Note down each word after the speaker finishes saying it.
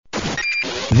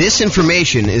This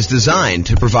information is designed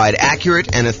to provide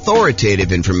accurate and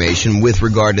authoritative information with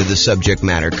regard to the subject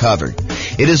matter covered.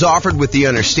 It is offered with the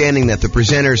understanding that the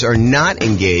presenters are not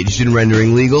engaged in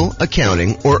rendering legal,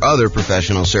 accounting, or other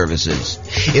professional services.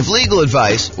 If legal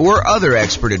advice or other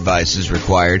expert advice is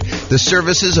required, the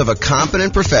services of a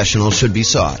competent professional should be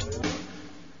sought.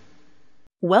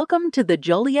 Welcome to the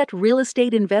Joliet Real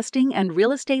Estate Investing and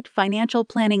Real Estate Financial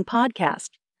Planning Podcast.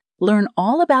 Learn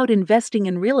all about investing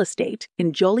in real estate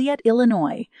in Joliet,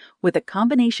 Illinois, with a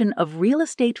combination of real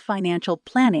estate financial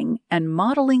planning and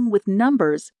modeling with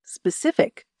numbers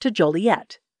specific to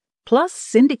Joliet, plus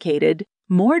syndicated,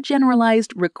 more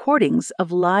generalized recordings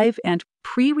of live and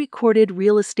pre-recorded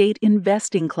real estate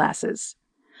investing classes.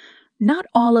 Not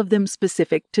all of them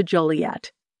specific to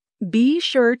Joliet. Be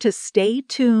sure to stay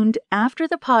tuned after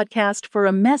the podcast for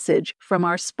a message from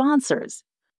our sponsors.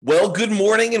 Well, good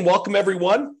morning and welcome,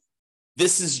 everyone.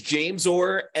 This is James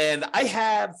Orr, and I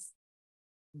have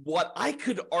what I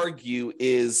could argue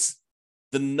is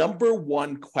the number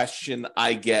one question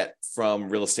I get from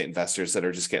real estate investors that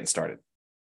are just getting started.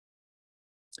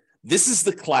 This is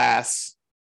the class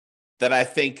that I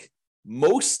think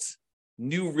most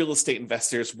new real estate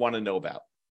investors want to know about.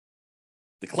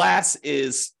 The class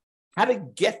is how to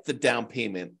get the down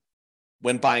payment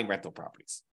when buying rental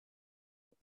properties.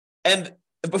 And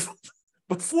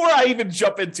before I even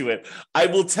jump into it, I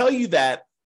will tell you that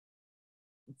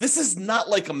this is not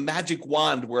like a magic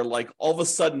wand where like all of a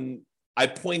sudden I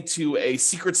point to a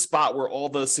secret spot where all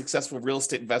the successful real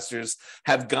estate investors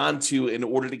have gone to in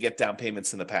order to get down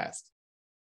payments in the past.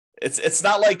 It's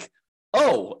not like,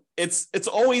 oh, it's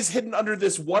always hidden under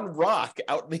this one rock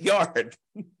out in the yard.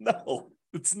 No,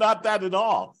 it's not that at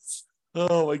all.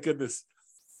 Oh my goodness.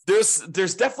 There's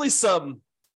definitely some,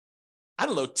 I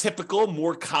don't know, typical,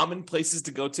 more common places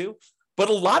to go to.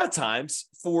 But a lot of times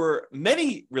for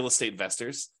many real estate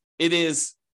investors, it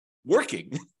is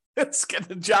working. It's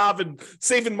getting a job and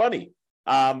saving money.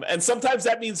 And sometimes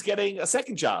that means getting a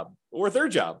second job or a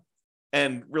third job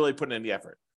and really putting in the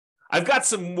effort. I've got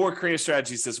some more creative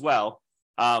strategies as well,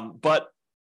 but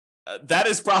that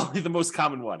is probably the most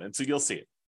common one. And so you'll see it.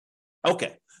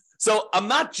 Okay, so I'm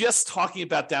not just talking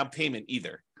about down payment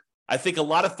either. I think a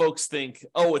lot of folks think,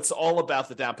 oh, it's all about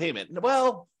the down payment.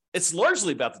 Well, it's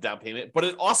largely about the down payment, but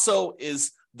it also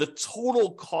is the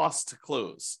total cost to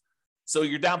close. So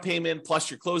your down payment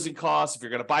plus your closing costs, if you're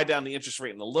going to buy down the interest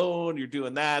rate in the loan, you're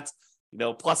doing that,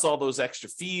 plus all those extra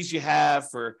fees you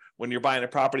have for when you're buying a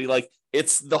property. Like,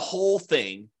 it's the whole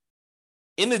thing.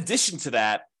 In addition to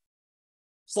that,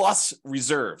 plus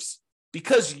reserves,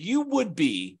 because you would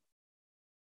be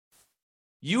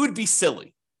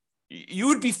silly. You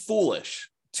would be foolish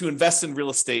to invest in real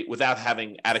estate without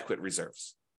having adequate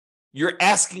reserves. You're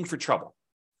asking for trouble.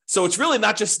 So it's really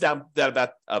not just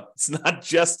it's not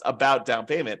just about down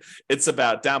payment. It's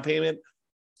about down payment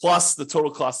plus the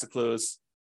total cost to close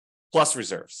plus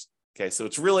reserves. Okay, so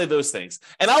it's really those things.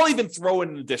 And I'll even throw in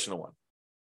an additional one.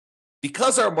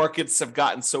 Because our markets have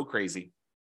gotten so crazy,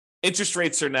 interest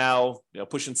rates are now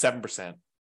pushing 7%.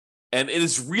 And it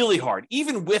is really hard,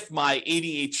 even with my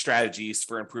 88 strategies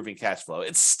for improving cash flow.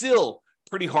 It's still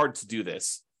pretty hard to do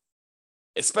this,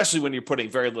 especially when you're putting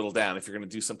very little down. If you're going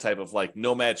to do some type of like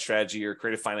nomad strategy or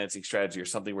creative financing strategy or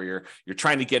something where you're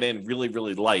trying to get in really,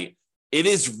 really light, it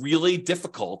is really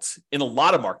difficult in a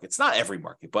lot of markets, not every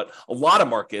market, but a lot of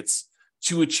markets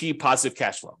to achieve positive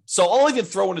cash flow. So I'll even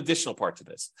throw an additional part to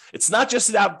this. It's not just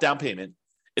about down payment.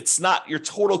 It's not your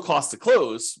total cost to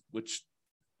close, which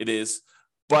it is,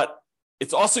 but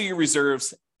it's also your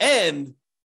reserves. And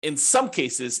in some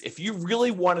cases, if you really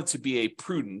wanted to be a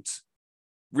prudent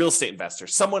real estate investor,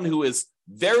 someone who is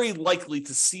very likely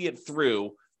to see it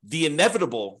through the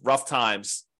inevitable rough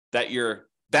times that you're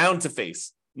bound to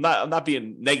face. I'm not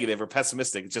being negative or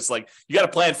pessimistic. It's just like, you got to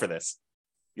plan for this.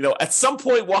 At some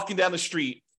point walking down the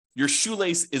street, your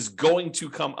shoelace is going to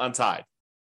come untied.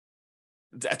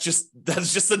 That's just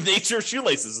the nature of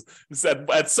shoelaces.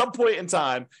 At some point in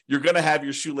time, you're going to have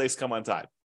your shoelace come untied.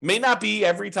 May not be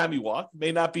every time you walk,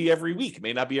 may not be every week,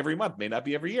 may not be every month, may not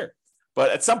be every year.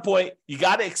 But at some point, you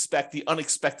got to expect the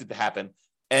unexpected to happen.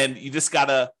 And you just got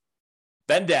to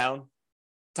bend down,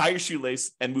 tie your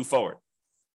shoelace, and move forward.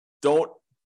 Don't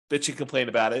bitch and complain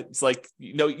about it. It's like,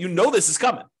 this is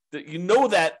coming. You know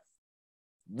that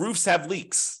roofs have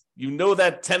leaks. You know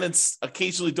that tenants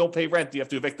occasionally don't pay rent. You have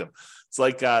to evict them. It's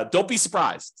like, don't be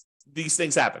surprised. These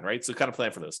things happen, right? So kind of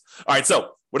plan for those. All right.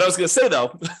 So what I was going to say, though,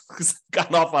 because I've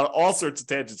gotten off on all sorts of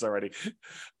tangents already,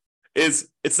 is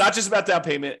it's not just about down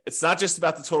payment. It's not just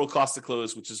about the total cost to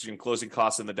close, which is your closing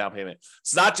costs and the down payment.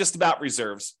 It's not just about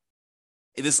reserves.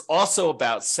 It is also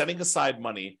about setting aside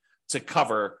money to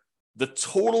cover the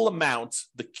total amount,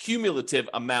 the cumulative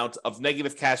amount of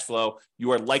negative cash flow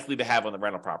you are likely to have on the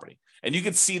rental property. And you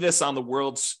can see this on the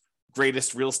world's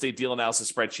greatest real estate deal analysis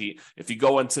spreadsheet. If you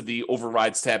go into the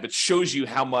overrides tab, it shows you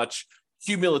how much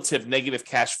cumulative negative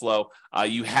cash flow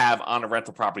you have on a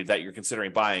rental property that you're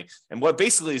considering buying. And what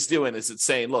basically it's doing is it's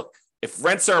saying, look, if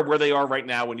rents are where they are right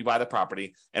now when you buy the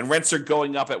property, and rents are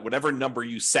going up at whatever number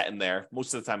you set in there,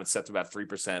 most of the time it's set to about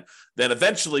 3%, then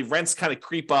eventually rents kind of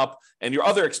creep up, and your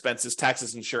other expenses,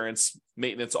 taxes, insurance,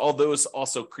 maintenance, all those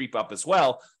also creep up as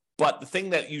well. But the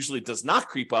thing that usually does not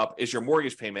creep up is your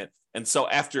mortgage payment. And so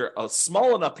after a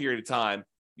small enough period of time,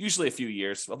 usually a few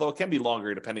years, although it can be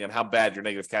longer depending on how bad your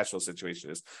negative cash flow situation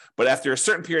is, but after a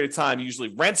certain period of time,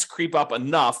 usually rents creep up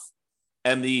enough,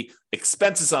 and the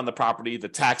expenses on the property, the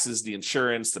taxes, the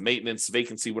insurance, the maintenance,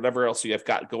 vacancy, whatever else you have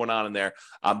got going on in there,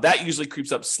 that usually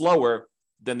creeps up slower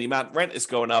than the amount rent is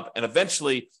going up. And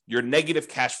eventually your negative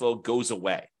cash flow goes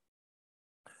away.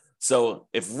 So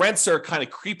if rents are kind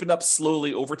of creeping up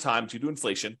slowly over time due to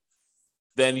inflation,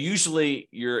 then usually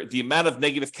the amount of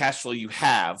negative cash flow you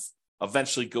have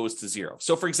eventually goes to zero.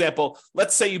 So for example,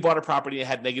 let's say you bought a property and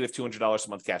had negative $200 a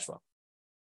month cash flow.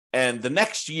 And the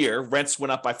next year, rents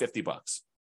went up by $50.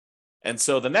 And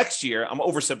so the next year, I'm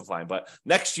oversimplifying, but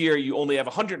next year you only have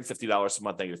 $150 a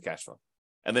month negative cash flow.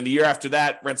 And then the year after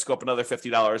that, rents go up another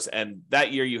 $50. And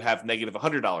that year you have negative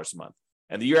 $100 a month.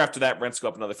 And the year after that, rents go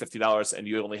up another $50 and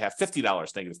you only have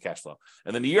 $50 negative cash flow.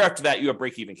 And then the year after that, you have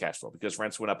break-even cash flow because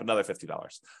rents went up another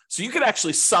 $50. So you could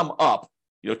actually sum up,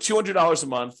 $200 a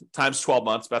month times 12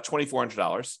 months, about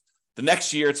 $2,400. The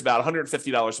next year, it's about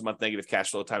 $150 a month negative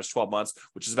cash flow times 12 months,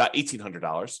 which is about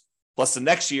 $1,800. Plus the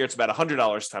next year, it's about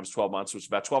 $100 times 12 months, which is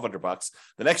about $1,200.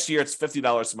 The next year, it's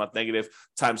 $50 a month negative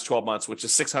times 12 months, which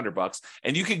is $600.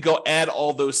 And you can go add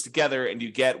all those together and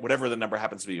you get whatever the number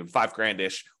happens to be,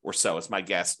 $5,000-ish or so. It's my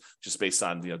guess, just based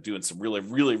on doing some really,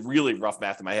 really, really rough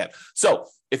math in my head. So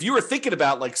if you were thinking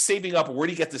about like saving up, where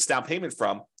do you get this down payment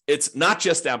from? It's not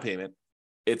just down payment.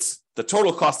 It's the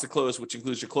total cost to close, which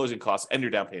includes your closing costs and your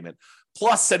down payment,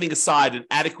 plus setting aside an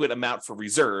adequate amount for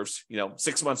reserves,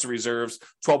 6 months of reserves,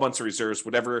 12 months of reserves,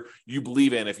 whatever you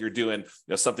believe in. If you're doing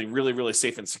something really, really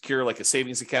safe and secure, like a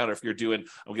savings account, or if you're doing,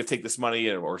 I'm going to take this money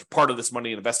or part of this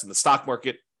money and invest in the stock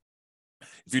market.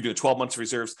 If you're doing 12 months of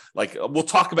reserves, like we'll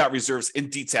talk about reserves in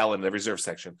detail in the reserve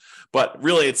section, but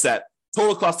really it's that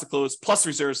total cost to close plus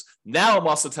reserves. Now I'm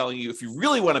also telling you, if you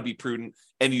really want to be prudent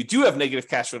and you do have negative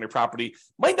cash flow on your property,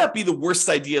 might not be the worst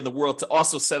idea in the world to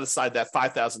also set aside that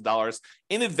 $5,000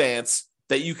 in advance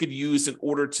that you could use in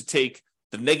order to take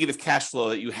the negative cash flow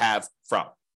that you have from.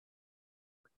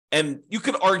 And you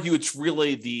could argue it's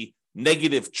really the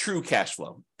negative true cash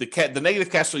flow, the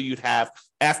negative cash flow you'd have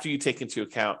after you take into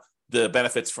account the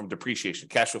benefits from depreciation,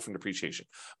 cash flow from depreciation.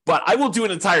 But I will do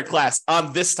an entire class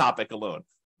on this topic alone.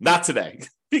 Not today,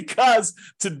 because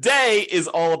today is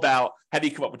all about how do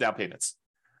you come up with down payments.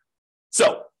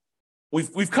 So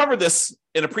we've covered this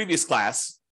in a previous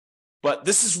class, but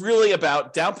this is really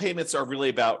about down payments are really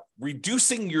about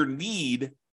reducing your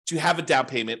need to have a down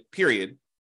payment, period.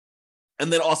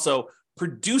 And then also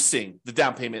producing the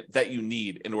down payment that you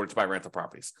need in order to buy rental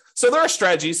properties. So there are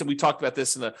strategies, and we talked about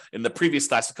this in the previous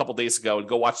class a couple of days ago, and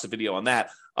go watch the video on that,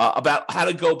 about how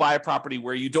to go buy a property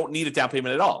where you don't need a down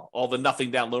payment at all the nothing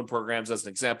down loan programs as an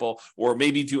example, or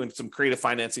maybe doing some creative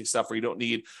financing stuff where you don't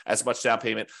need as much down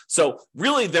payment. So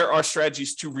really there are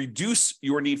strategies to reduce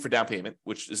your need for down payment,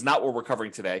 which is not what we're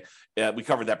covering today. We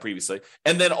covered that previously.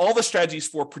 And then all the strategies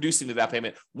for producing the down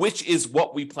payment, which is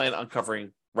what we plan on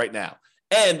covering right now.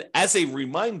 And as a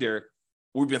reminder,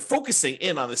 we've been focusing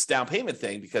in on this down payment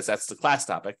thing because that's the class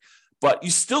topic, but you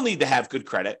still need to have good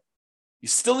credit. You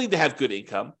still need to have good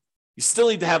income. You still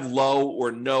need to have low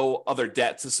or no other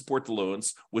debt to support the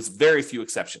loans, with very few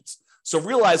exceptions. So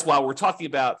realize, while we're talking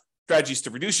about strategies to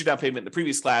reduce your down payment in the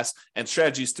previous class and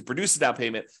strategies to produce a down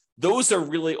payment, those are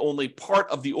really only part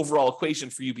of the overall equation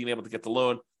for you being able to get the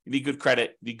loan. You need good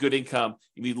credit, you need good income,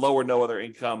 you need low or no other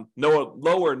income, no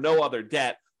other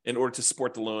debt in order to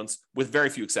support the loans, with very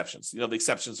few exceptions. The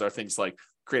exceptions are things like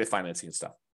creative financing and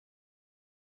stuff.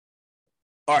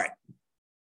 All right.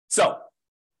 So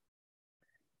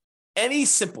any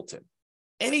simpleton,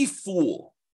 any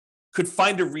fool could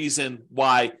find a reason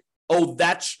why,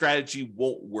 that strategy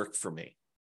won't work for me.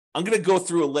 I'm going to go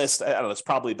through a list. I don't know, it's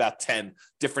probably about 10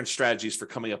 different strategies for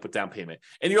coming up with down payment.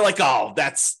 And you're like,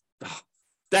 that's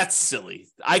silly.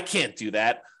 I can't do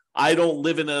that. I don't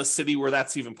live in a city where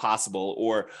that's even possible,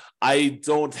 or I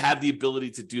don't have the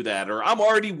ability to do that, or I'm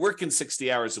already working 60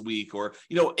 hours a week, or,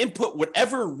 input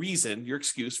whatever reason, your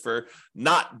excuse for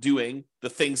not doing the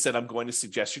things that I'm going to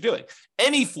suggest you're doing.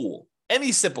 Any fool,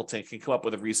 Any simpleton can come up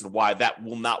with a reason why that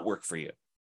will not work for you.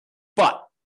 But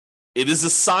it is a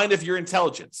sign of your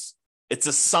intelligence. It's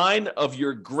a sign of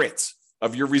your grit,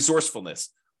 of your resourcefulness,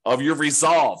 of your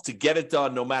resolve to get it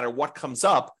done no matter what comes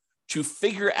up, to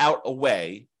figure out a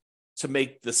way to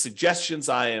make the suggestions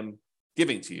I am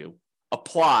giving to you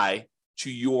apply to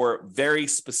your very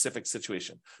specific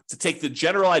situation. To take the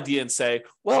general idea and say,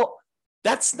 well,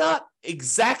 that's not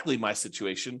exactly my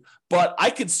situation, but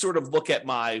I could sort of look at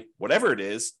my whatever it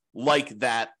is like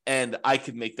that, and I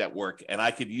could make that work, and I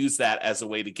could use that as a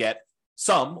way to get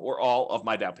some or all of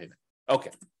my down payment. Okay.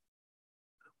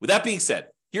 With that being said,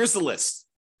 here's the list.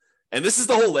 And this is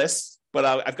the whole list, but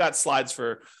I've got slides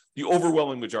for the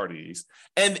overwhelming majority of these.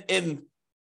 And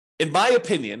in my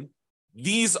opinion,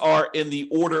 these are in the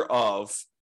order of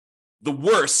the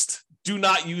worst. Do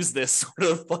not use this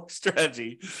sort of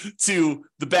strategy to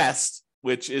the best,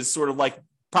 which is sort of like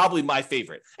probably my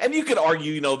favorite. And you could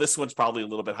argue, this one's probably a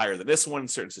little bit higher than this one in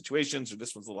certain situations, or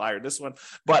this one's a little higher than this one.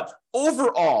 But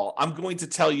overall, I'm going to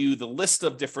tell you the list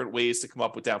of different ways to come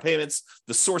up with down payments,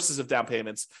 the sources of down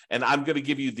payments, and I'm going to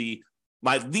give you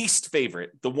my least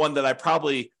favorite, the one that I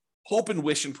probably hope and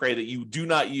wish and pray that you do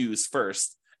not use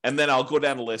first. And then I'll go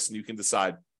down the list and you can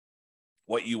decide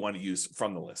what you want to use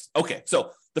from the list. Okay,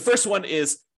 so the first one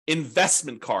is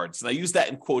investment cards. And I use that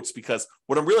in quotes because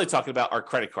what I'm really talking about are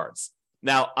credit cards.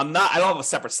 Now, I don't have a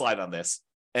separate slide on this,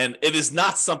 and it is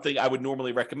not something I would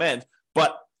normally recommend,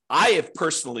 but I have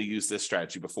personally used this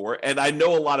strategy before, and I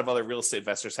know a lot of other real estate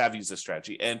investors have used this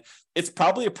strategy, and it's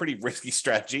probably a pretty risky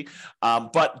strategy,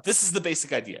 but this is the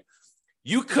basic idea.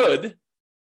 You could,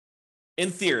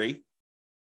 in theory,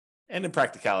 and in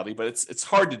practicality, but it's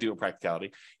hard to do in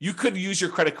practicality, you could use your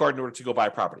credit card in order to go buy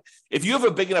a property. If you have a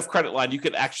big enough credit line, you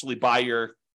could actually buy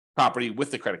your property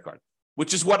with the credit card,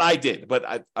 which is what I did,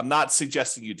 but I'm not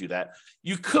suggesting you do that.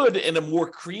 You could, in a more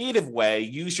creative way,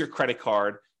 use your credit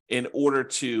card in order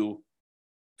to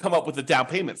come up with a down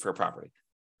payment for a property.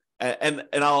 And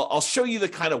I'll show you the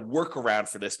kind of workaround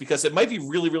for this, because it might be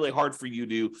really, really hard for you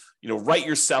to, write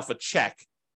yourself a check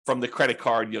from the credit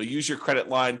card, use your credit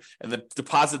line and then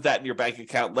deposit that in your bank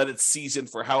account, let it season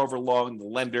for however long the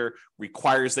lender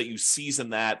requires that you season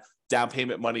that down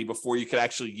payment money before you could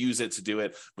actually use it to do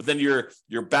it. But then your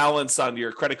balance on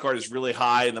your credit card is really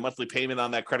high and the monthly payment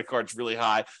on that credit card is really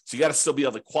high. So you got to still be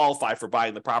able to qualify for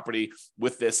buying the property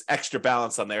with this extra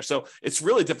balance on there. So it's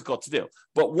really difficult to do.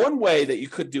 But one way that you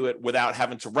could do it without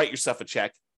having to write yourself a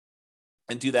check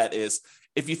and do that is,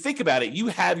 if you think about it, you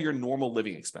have your normal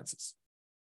living expenses.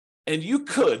 And you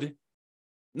could,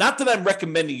 not that I'm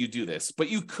recommending you do this, but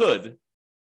you could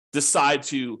decide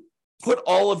to put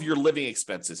all of your living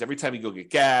expenses, every time you go get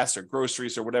gas or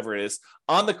groceries or whatever it is,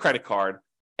 on the credit card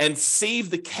and save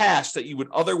the cash that you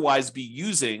would otherwise be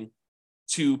using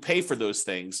to pay for those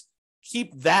things.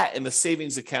 Keep that in the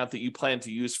savings account that you plan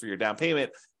to use for your down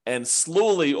payment, and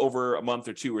slowly over a month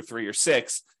or 2 or 3 or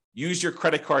 6, use your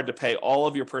credit card to pay all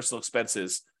of your personal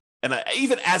expenses. And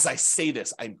even as I say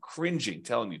this, I'm cringing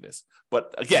telling you this.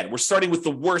 But again, we're starting with the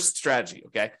worst strategy,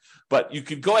 okay? But you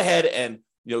could go ahead and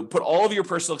put all of your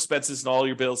personal expenses and all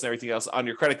your bills and everything else on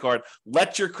your credit card.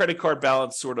 Let your credit card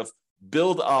balance sort of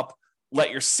build up. Let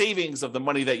your savings of the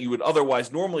money that you would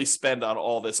otherwise normally spend on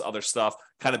all this other stuff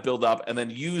kind of build up, and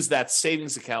then use that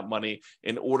savings account money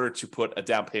in order to put a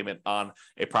down payment on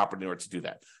a property in order to do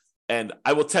that. And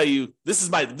I will tell you, this is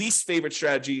my least favorite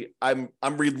strategy. I'm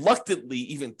reluctantly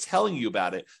even telling you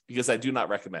about it because I do not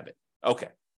recommend it. Okay,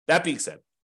 that being said,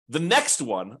 the next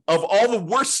one of all the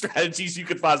worst strategies you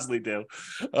could possibly do,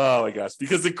 oh my gosh,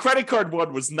 because the credit card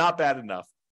one was not bad enough.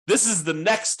 This is the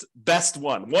next best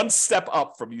one step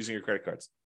up from using your credit cards.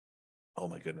 Oh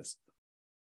my goodness.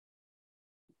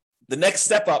 The next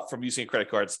step up from using credit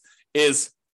cards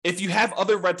is, if you have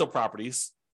other rental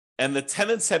properties and the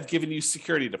tenants have given you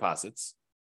security deposits,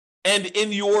 and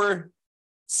in your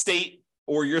state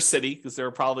or your city, because there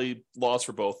are probably laws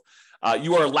for both,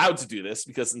 you are allowed to do this,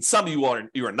 because in some you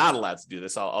are not allowed to do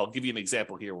this. I'll give you an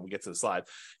example here when we get to the slide.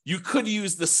 You could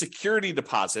use the security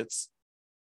deposits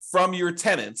from your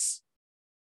tenants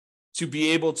to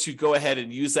be able to go ahead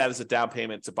and use that as a down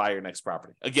payment to buy your next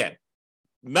property. Again,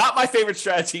 not my favorite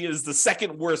strategy. It is the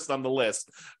second worst on the list,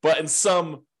 but in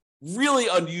some really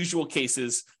unusual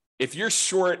cases, if you're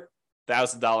short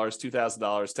 $1,000, $2,000,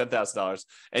 $10,000,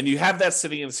 and you have that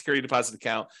sitting in a security deposit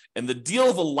account, and the deal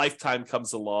of a lifetime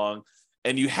comes along,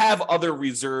 and you have other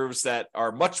reserves that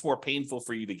are much more painful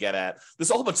for you to get at. There's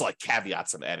a whole bunch of like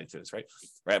caveats I'm adding to this, right?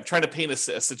 I'm trying to paint a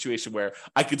situation where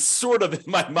I could sort of in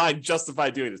my mind justify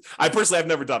doing this. I personally have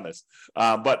never done this,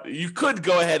 but you could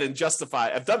go ahead and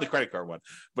justify. I've done the credit card one,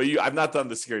 but I've not done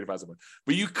the security deposit one.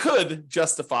 But you could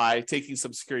justify taking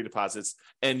some security deposits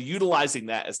and utilizing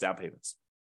that as down payments.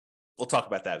 We'll talk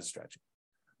about that as a strategy.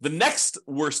 The next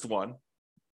worst one,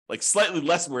 like slightly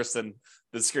less worse than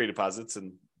the security deposits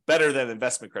and better than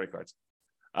investment credit cards,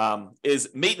 is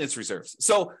maintenance reserves.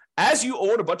 So as you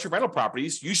own a bunch of rental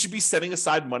properties, you should be setting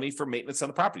aside money for maintenance on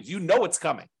the properties. You know it's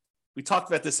coming. We talked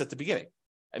about this at the beginning.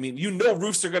 I mean, you know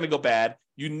roofs are going to go bad.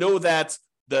 You know that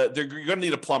you're going to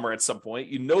need a plumber at some point.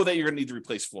 You know that you're going to need to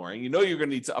replace flooring. You know you're going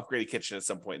to need to upgrade a kitchen at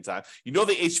some point in time. You know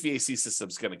the HVAC system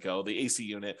is going to go, the AC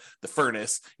unit, the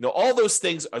furnace. You know all those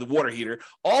things are the water heater.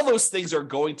 All those things are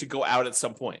going to go out at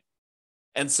some point.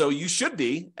 And so you should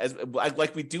be, as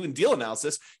like we do in deal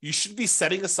analysis, you should be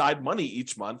setting aside money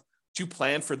each month to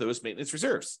plan for those maintenance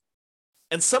reserves.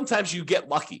 And sometimes you get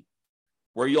lucky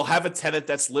where you'll have a tenant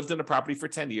that's lived in a property for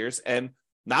 10 years and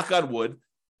knock on wood,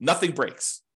 nothing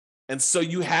breaks. And so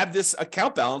you have this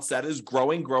account balance that is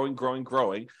growing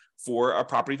for a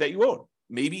property that you own.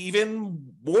 Maybe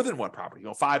even more than one property,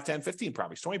 5, 10, 15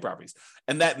 properties, 20 properties.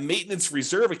 And that maintenance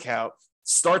reserve account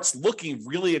starts looking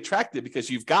really attractive because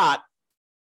you've got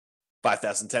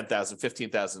 $5,000, $10,000,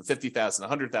 $15,000,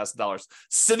 $50,000, $100,000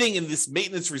 sitting in this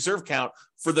maintenance reserve account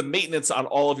for the maintenance on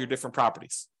all of your different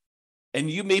properties. And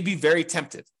you may be very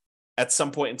tempted at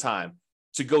some point in time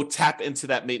to go tap into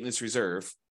that maintenance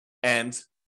reserve and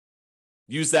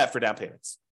use that for down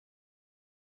payments.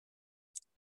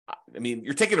 I mean,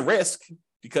 you're taking a risk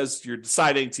because you're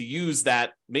deciding to use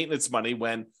that maintenance money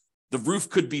when the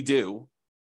roof could be due.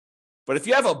 But if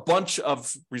you have a bunch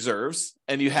of reserves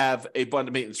and you have a bunch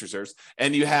of maintenance reserves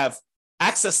and you have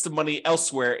access to money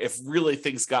elsewhere, if really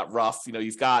things got rough,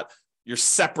 you've got your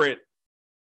separate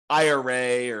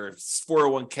IRA or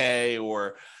 401k,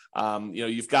 or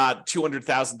you've got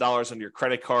 $200,000 on your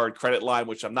credit line,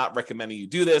 which I'm not recommending you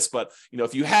do this, but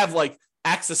if you have like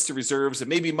access to reserves and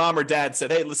maybe mom or dad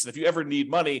said, hey, listen, if you ever need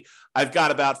money, I've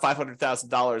got about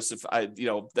 $500,000 if I,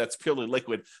 that's purely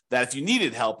liquid, that if you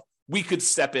needed help, we could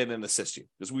step in and assist you,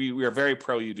 because we are very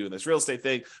pro you doing this real estate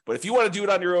thing. But if you want to do it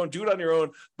on your own, do it on your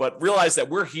own. But realize that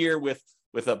we're here with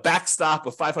a backstop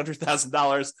of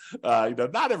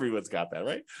 $500,000. Not everyone's got that,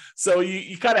 right? So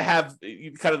you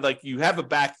have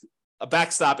a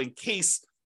backstop in case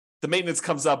the maintenance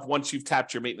comes up once you've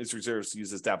tapped your maintenance reserves to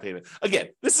use as down payment. Again,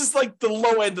 this is like the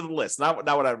low end of the list, not what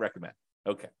I would recommend.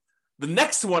 Okay. The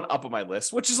next one up on my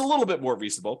list, which is a little bit more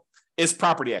reasonable, is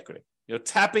property equity.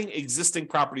 Tapping existing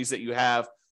properties that you have,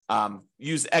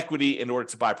 use equity in order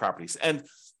to buy properties. And,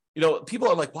 people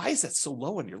are like, why is that so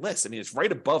low on your list? I mean, it's right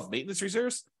above maintenance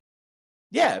reserves.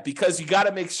 Yeah, because you got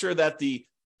to make sure that the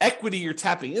equity you're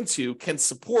tapping into can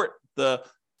support the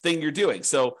thing you're doing.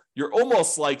 So you're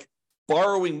almost like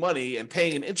borrowing money and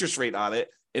paying an interest rate on it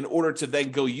in order to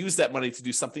then go use that money to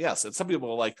do something else. And some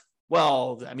people are like,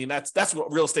 well, I mean, that's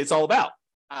what real estate's all about.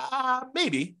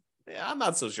 Maybe. Yeah, I'm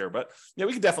not so sure, but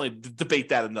we can definitely debate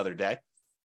that another day.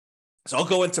 So I'll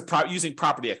go into using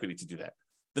property equity to do that.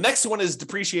 The next one is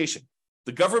depreciation.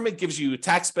 The government gives you a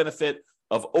tax benefit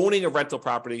of owning a rental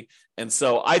property. And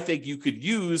so I think you could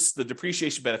use the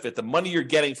depreciation benefit, the money you're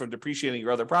getting from depreciating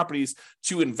your other properties,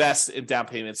 to invest in down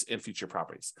payments in future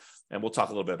properties. And we'll talk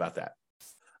a little bit about that.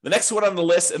 The next one on the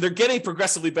list, and they're getting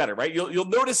progressively better, right? You'll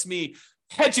notice me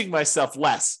hedging myself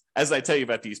less as I tell you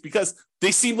about these, because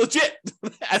they seem legit,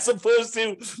 as opposed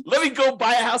to let me go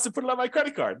buy a house and put it on my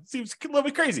credit card. It seems a little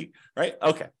bit crazy, right?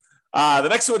 Okay. The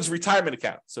next one is retirement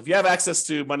account. So if you have access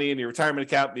to money in your retirement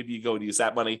account, maybe you go and use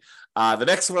that money. The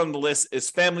next one on the list is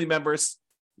family members.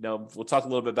 We'll talk a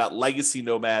little bit about legacy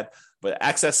nomad, but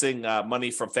accessing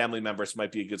money from family members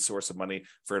might be a good source of money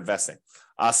for investing.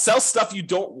 Sell stuff you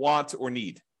don't want or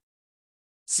need.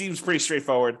 Seems pretty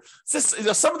straightforward.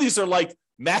 Some of these are like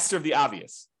master of the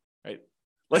obvious, right?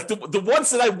 Like the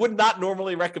ones that I would not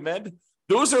normally recommend,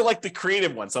 those are like the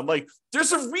creative ones. I'm like,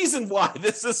 there's a reason why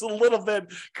this is a little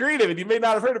bit creative, and you may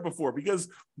not have heard it before because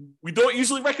we don't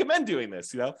usually recommend doing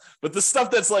this, But the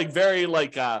stuff that's like very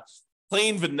like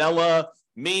plain vanilla,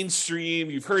 mainstream,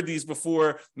 you've heard these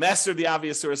before, master of the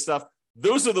obvious sort of stuff.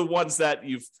 Those are the ones that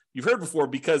you've heard before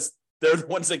because they're the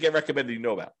ones that get recommended,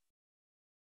 about.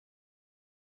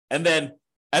 And then,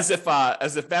 as if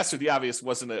master of the obvious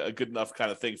wasn't a good enough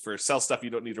kind of thing for sell stuff you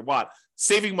don't need or want,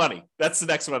 saving money. That's the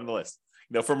next one on the list.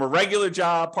 From a regular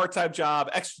job, part-time job,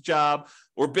 extra job,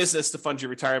 or business to fund your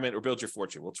retirement or build your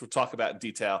fortune, which we'll talk about in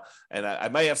detail. And I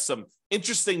might have some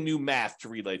interesting new math to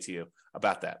relay to you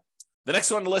about that. The next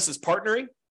one on the list is partnering.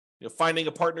 Finding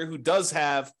a partner who does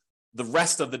have the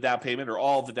rest of the down payment or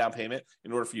all of the down payment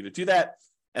in order for you to do that.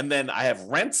 And then I have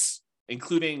rents,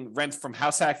 including rent from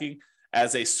house hacking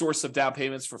as a source of down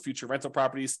payments for future rental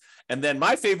properties. And then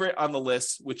my favorite on the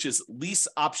list, which is lease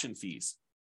option fees.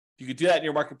 You could do that in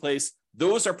your marketplace.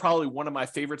 Those are probably one of my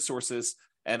favorite sources.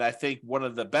 And I think one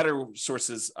of the better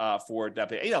sources for down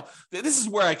payment. This is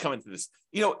where I come into this.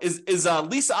 Is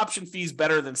lease option fees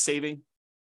better than saving?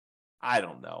 I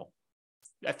don't know.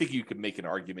 I think you could make an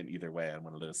argument either way on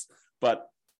one of those, but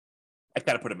I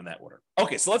kind of put them in that order.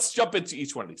 Okay, so let's jump into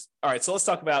each one of these. All right, so let's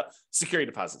talk about security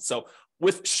deposits. So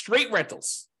with straight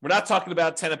rentals, we're not talking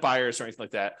about tenant buyers or anything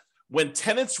like that. When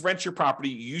tenants rent your property,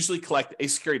 you usually collect a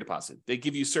security deposit. They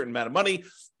give you a certain amount of money.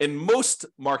 In most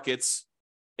markets,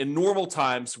 in normal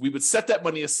times, we would set that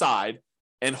money aside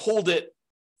and hold it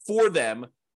for them,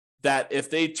 that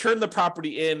if they turn the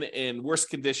property in worse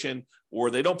condition or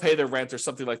they don't pay their rent or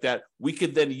something like that, we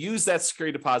could then use that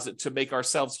security deposit to make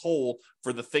ourselves whole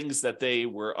for the things that they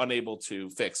were unable to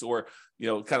fix. Or,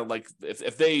 kind of like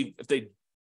if they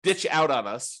ditch out on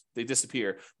us, they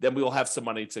disappear, then we will have some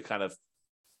money to kind of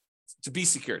to be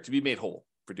secure, to be made whole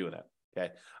for doing that.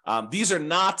 Okay. These are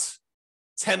not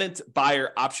tenant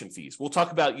buyer option fees. We'll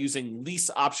talk about using lease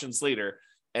options later.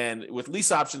 And with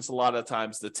lease options, a lot of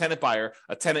times the tenant buyer,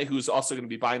 a tenant who's also going to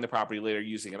be buying the property later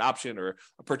using an option or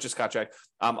a purchase contract,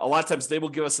 a lot of times they will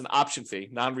give us an option fee,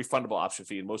 non-refundable option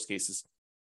fee in most cases,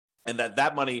 and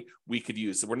that money we could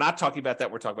use. So we're not talking about that.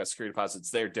 We're talking about security deposits.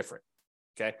 They're different,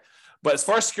 okay? But as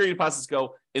far as security deposits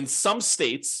go, in some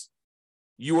states,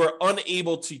 you are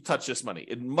unable to touch this money.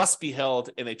 It must be held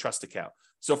in a trust account.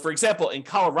 So for example, in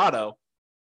Colorado,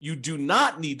 you do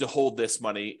not need to hold this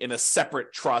money in a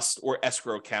separate trust or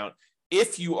escrow account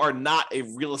if you are not a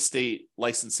real estate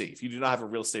licensee. If you do not have a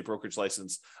real estate brokerage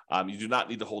license, you do not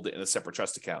need to hold it in a separate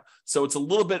trust account. So it's a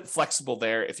little bit flexible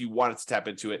there if you wanted to tap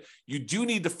into it. You do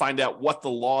need to find out what the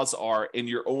laws are in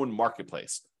your own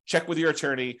marketplace. Check with your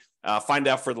attorney, find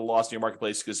out for the laws in your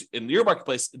marketplace, because in your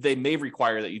marketplace, they may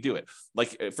require that you do it.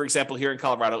 Like, for example, here in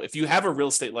Colorado, if you have a real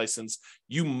estate license,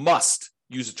 you must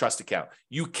use a trust account.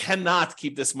 You cannot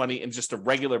keep this money in just a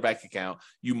regular bank account.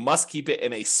 You must keep it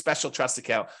in a special trust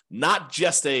account, not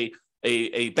just a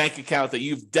bank account that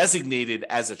you've designated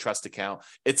as a trust account.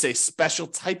 It's a special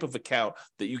type of account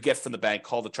that you get from the bank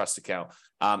called a trust account,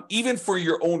 even for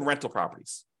your own rental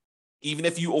properties, even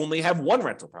if you only have one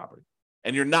rental property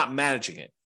and you're not managing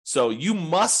it. So you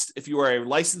must, if you are a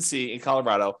licensee in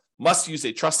Colorado, must use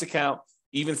a trust account,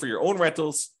 even for your own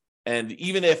rentals. And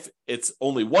even if it's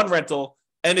only one rental,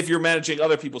 and if you're managing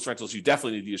other people's rentals, you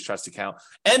definitely need to use trust account.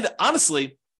 And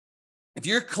honestly, if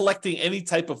you're collecting any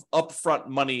type of upfront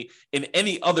money in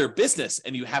any other business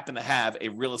and you happen to have a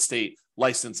real estate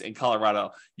license in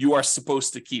Colorado, you are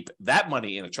supposed to keep that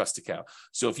money in a trust account.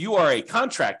 So if you are a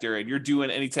contractor and you're doing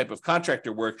any type of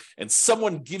contractor work and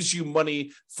someone gives you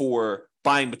money for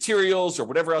buying materials or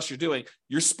whatever else you're doing,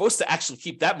 you're supposed to actually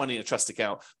keep that money in a trust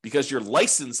account, because your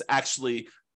license actually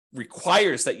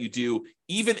requires that you do,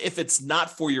 even if it's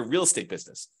not for your real estate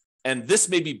business. And this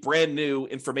may be brand new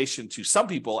information to some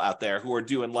people out there who are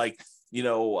doing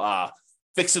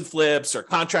fix and flips or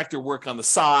contractor work on the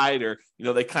side, or,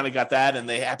 they kind of got that and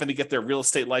they happen to get their real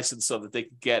estate license so that they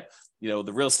can get,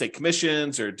 the real estate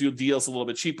commissions or do deals a little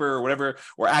bit cheaper or whatever,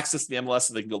 or access the MLS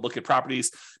so they can go look at properties.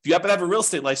 If you happen to have a real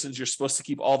estate license, you're supposed to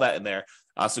keep all that in there.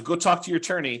 So go talk to your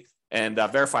attorney and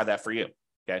verify that for you.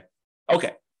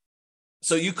 Okay.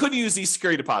 So you could use these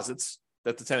security deposits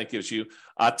that the tenant gives you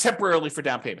temporarily for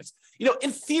down payments.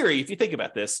 In theory, if you think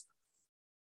about this,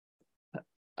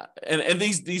 and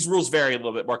these rules vary a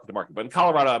little bit market to market, but in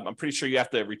Colorado, I'm pretty sure you have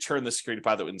to return the security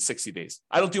deposit within 60 days.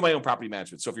 I don't do my own property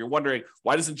management. So if you're wondering,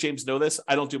 why doesn't James know this?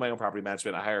 I don't do my own property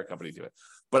management. I hire a company to do it.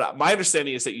 But my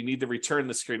understanding is that you need to return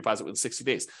the security deposit within 60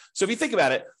 days. So if you think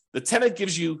about it, the tenant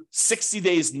gives you 60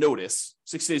 days notice,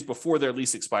 60 days before their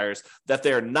lease expires, that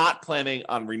they're not planning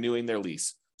on renewing their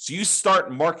lease. So you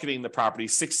start marketing the property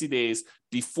 60 days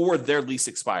before their lease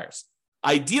expires.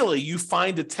 Ideally, you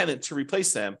find a tenant to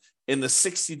replace them in the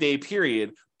 60-day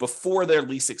period before their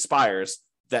lease expires,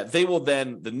 that they will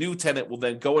then, the new tenant will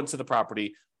then go into the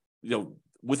property,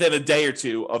 within a day or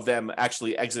two of them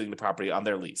actually exiting the property on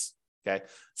their lease. Okay.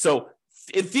 So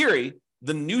in theory,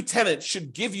 the new tenant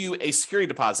should give you a security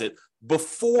deposit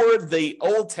before the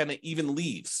old tenant even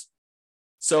leaves.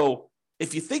 So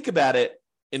if you think about it,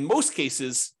 in most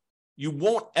cases, you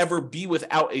won't ever be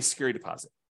without a security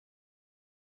deposit,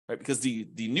 right? Because the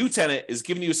new tenant is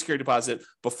giving you a security deposit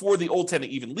before the old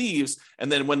tenant even leaves.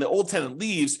 And then when the old tenant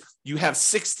leaves, you have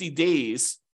 60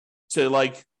 days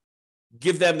to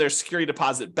give them their security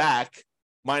deposit back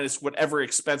minus whatever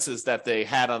expenses that they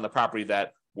had on the property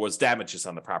that was damages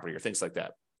on the property or things like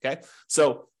that. Okay.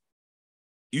 So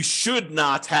you should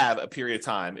not have a period of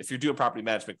time, if you're doing property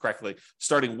management correctly,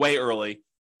 starting way early,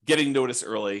 getting notice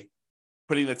early,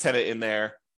 putting the tenant in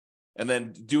there, and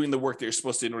then doing the work that you're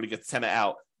supposed to in order to get the tenant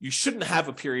out. You shouldn't have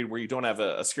a period where you don't have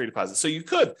a security deposit. So you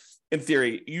could, in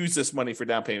theory, use this money for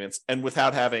down payments and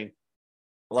without having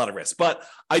a lot of risk. But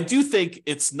I do think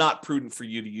it's not prudent for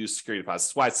you to use security deposits.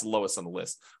 That's why it's the lowest on the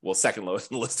list. Well, second lowest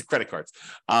on the list of credit cards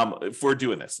for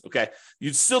doing this, okay?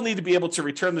 You still need to be able to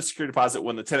return the security deposit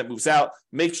when the tenant moves out.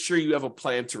 Make sure you have a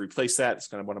plan to replace that. It's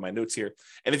kind of one of my notes here.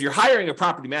 And if you're hiring a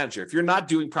property manager, if you're not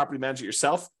doing property management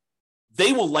yourself,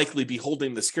 they will likely be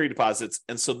holding the security deposits.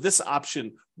 And so this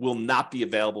option will not be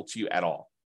available to you at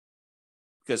all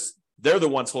because they're the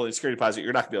ones holding the security deposit.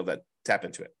 You're not going to be able to tap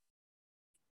into it.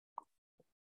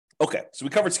 Okay, so we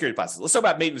covered security deposits. Let's talk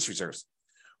about maintenance reserves.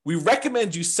 We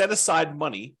recommend you set aside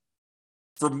money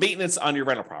for maintenance on your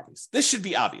rental properties. This should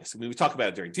be obvious. I mean, we talk about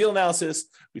it during deal analysis.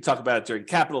 We talk about it during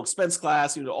capital expense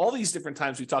class. All these different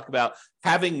times we talk about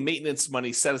having maintenance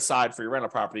money set aside for your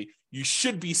rental property. You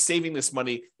should be saving this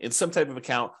money in some type of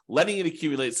account, letting it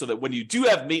accumulate so that when you do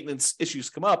have maintenance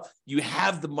issues come up, you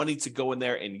have the money to go in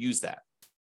there and use that.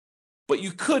 But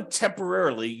you could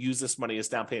temporarily use this money as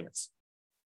down payments.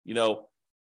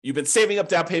 You've been saving up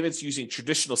down payments using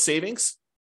traditional savings,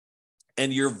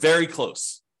 and you're very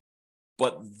close.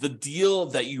 But the deal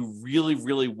that you really,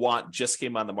 really want just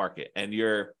came on the market, and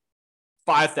you're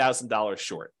 $5,000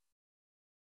 short.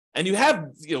 And you have,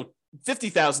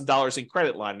 $50,000 in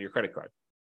credit line on your credit card,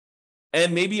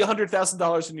 and maybe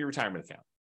 $100,000 in your retirement account.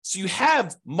 So you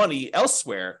have money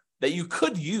elsewhere that you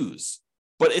could use,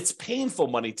 but it's painful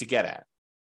money to get at.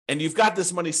 And you've got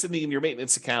this money sitting in your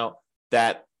maintenance account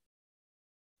that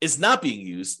is not being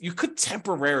used. You could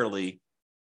temporarily,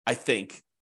 I think,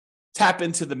 tap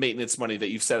into the maintenance money that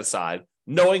you've set aside,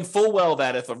 knowing full well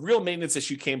that if a real maintenance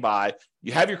issue came by,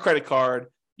 you have your credit card,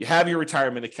 you have your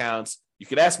retirement accounts, you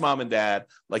could ask mom and dad,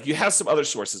 you have some other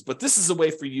sources. But this is a way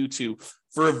for you to,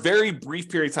 for a very brief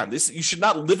period of time, you should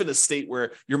not live in a state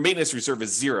where your maintenance reserve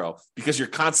is zero because you're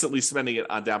constantly spending it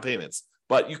on down payments.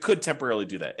 But you could temporarily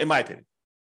do that, in my opinion.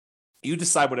 You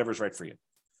decide whatever's right for you.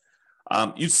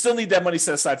 You still need that money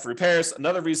set aside for repairs.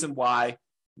 Another reason why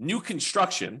new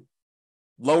construction,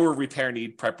 lower repair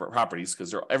need properties,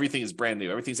 because everything is brand new,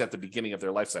 everything's at the beginning of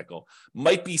their life cycle,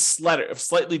 might be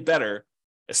slightly better,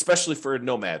 especially for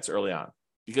nomads early on,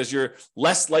 because you're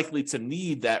less likely to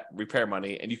need that repair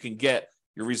money, and you can get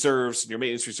your reserves and your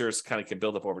maintenance reserves kind of can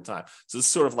build up over time. So this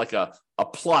is sort of like a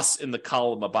plus in the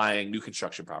column of buying new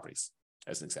construction properties,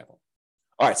 as an example.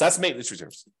 All right, so that's maintenance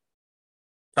reserves.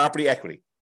 Property equity.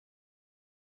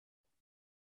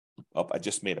 Oh, I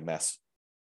just made a mess.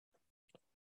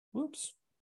 Whoops.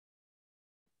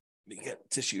 Let me get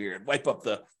tissue here and wipe up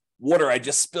the water I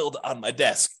just spilled on my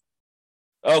desk.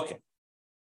 Okay.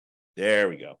 There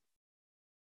we go.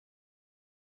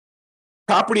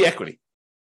 Property equity.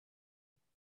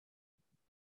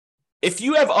 If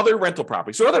you have other rental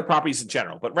properties, or other properties in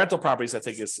general, but rental properties I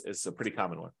think is a pretty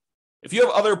common one. If you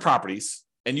have other properties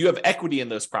and you have equity in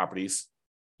those properties,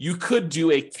 you could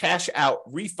do a cash out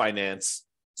refinance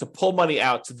to pull money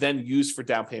out to then use for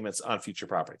down payments on future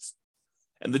properties.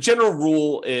 And the general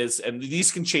rule is, and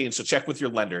these can change, so check with your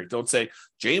lender. Don't say,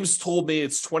 James told me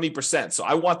it's 20%, so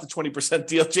I want the 20%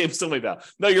 deal James told me about.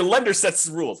 No, your lender sets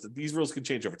the rules. These rules can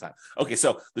change over time. Okay,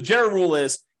 so the general rule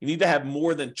is you need to have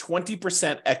more than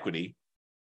 20% equity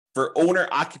for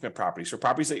owner-occupant properties, for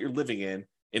properties that you're living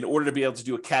in order to be able to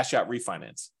do a cash-out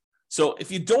refinance. So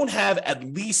if you don't have at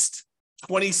least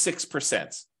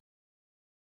 26%,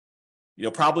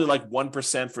 probably like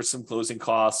 1% for some closing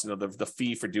costs, the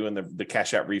fee for doing the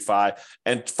cash out refi,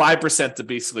 and 5% to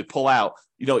basically pull out,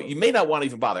 you may not want to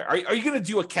even bother. Are you going to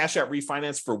do a cash out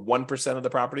refinance for 1% of the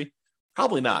property?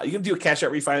 Probably not. You're going to do a cash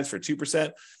out refinance for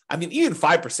 2%. I mean, even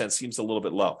 5% seems a little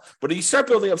bit low. But if you start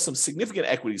building up some significant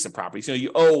equities in properties,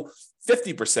 you owe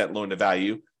 50% loan to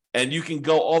value, and you can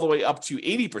go all the way up to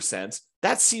 80%.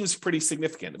 That seems pretty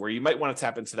significant, where you might want to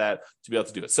tap into that to be able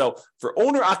to do it. So for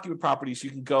owner-occupant properties,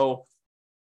 you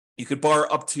could borrow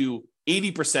up to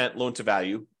 80% loan to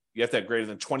value. You have to have greater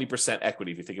than 20%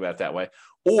 equity if you think about it that way.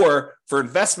 Or for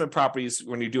investment properties,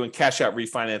 when you're doing cash out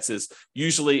refinances,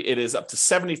 usually it is up to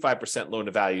 75% loan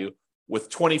to value with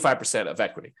 25% of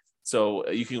equity. So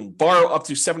you can borrow up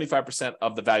to 75%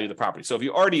 of the value of the property. So if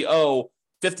you already owe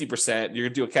 50%, you're going to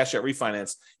do a cash out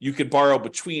refinance, you could borrow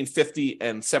between 50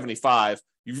 and 75.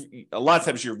 A lot of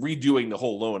times you're redoing the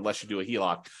whole loan unless you do a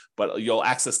HELOC, but you'll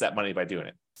access that money by doing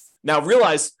it. Now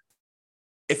realize,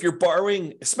 if you're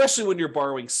borrowing, especially when you're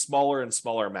borrowing smaller and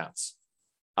smaller amounts,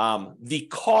 the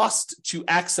cost to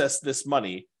access this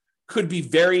money could be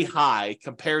very high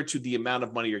compared to the amount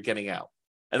of money you're getting out.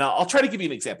 And I'll try to give you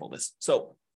an example of this.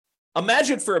 So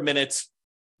imagine for a minute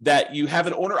that you have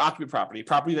an owner-occupant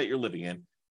property that you're living in,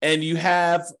 and you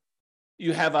have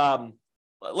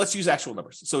let's use actual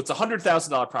numbers. So it's a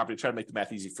 $100,000 property, try to make the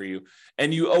math easy for you,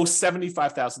 and you owe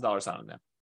 $75,000 on it now.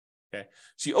 Okay,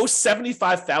 so you owe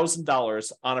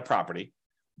 $75,000 on a property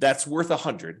that's worth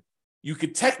 $100,000. You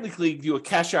could technically do a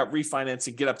cash out refinance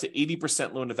and get up to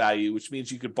 80% loan to value, which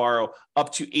means you could borrow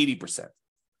up to 80%.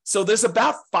 So there's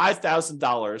about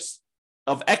 $5,000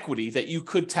 of equity that you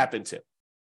could tap into.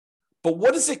 But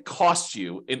what does it cost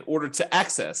you in order to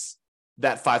access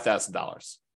that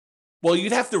 $5,000? Well,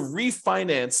 you'd have to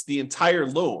refinance the entire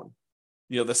loan.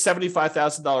 The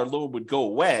 $75,000 loan would go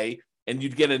away and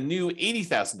you'd get a new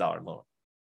 $80,000 loan.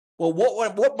 Well,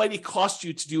 what might it cost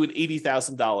you to do an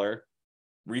 $80,000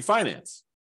 refinance?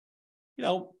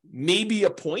 Maybe a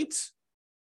point.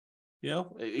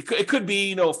 It could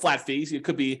be, flat fees. It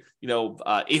could be, $800,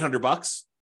 $1,200,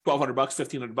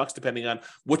 $1,500, depending on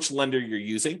which lender you're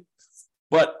using.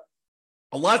 But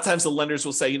a lot of times the lenders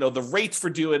will say, the rate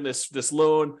for doing this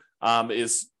loan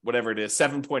is whatever it is,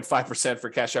 7.5% for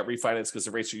cash out refinance, because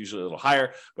the rates are usually a little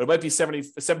higher, but it might be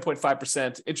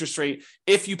 7.5% interest rate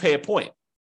if you pay a point.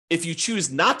 If you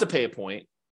choose not to pay a point,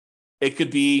 it could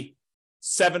be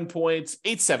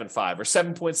 7.875 or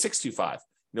 7.625.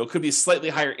 It could be a slightly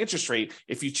higher interest rate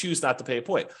if you choose not to pay a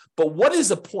point. But what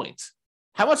is a point?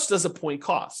 How much does a point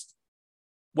cost?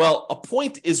 Well, a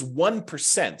point is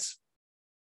 1%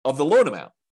 of the loan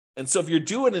amount. And so if you're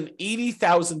doing an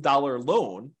 $80,000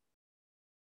 loan,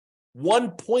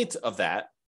 1 point of that,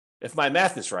 if my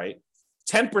math is right,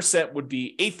 10% would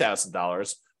be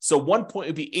 $8,000. So 1 point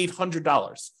would be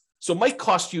 $800. So it might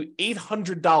cost you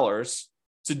 $800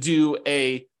 to do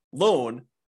a loan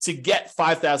to get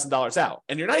 $5,000 out.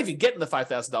 And you're not even getting the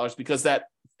 $5,000 because that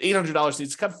 $800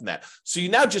 needs to come from that. So you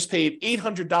now just paid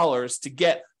 $800 to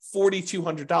get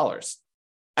 $4,200.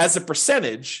 As a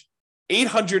percentage,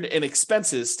 $800 in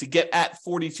expenses to get at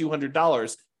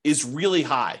 $4,200 is really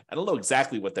high. I don't know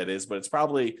exactly what that is, but it's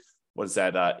probably,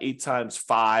 8 times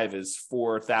 5 is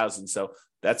 4,000. So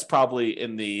that's probably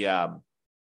in the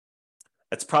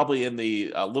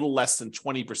little less than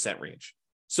 20% range.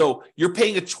 So you're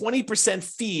paying a 20%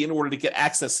 fee in order to get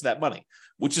access to that money,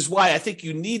 which is why I think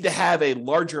you need to have a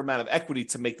larger amount of equity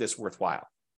to make this worthwhile.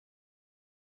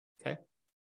 Okay.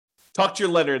 Talk to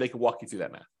your lender. They can walk you through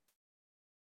that math.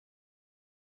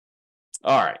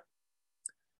 All right.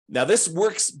 Now, this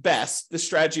works best. This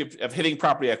strategy of hitting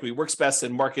property equity works best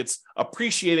in markets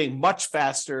appreciating much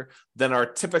faster than our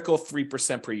typical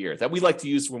 3% per year that we like to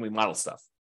use when we model stuff.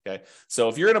 Okay. So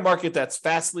if you're in a market that's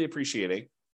fastly appreciating,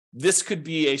 this could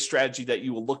be a strategy that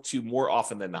you will look to more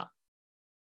often than not.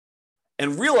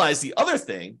 And realize the other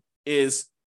thing is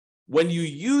when you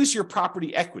use your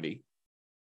property equity,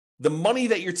 the money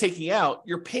that you're taking out,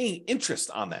 you're paying interest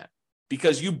on that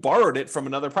because you borrowed it from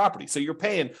another property. So you're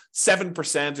paying 7%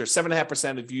 or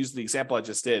 7.5%, if you use the example I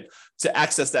just did, to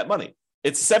access that money.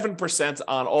 It's 7%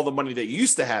 on all the money that you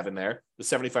used to have in there, the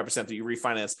 75% that you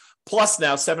refinance, plus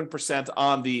now 7%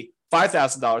 on the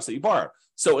 $5,000 that you borrowed.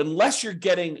 So unless you're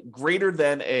getting greater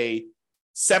than a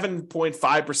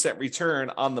 7.5% return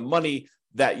on the money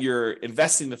that you're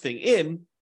investing the thing in,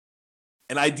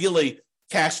 and ideally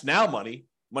cash now money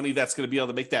that's going to be able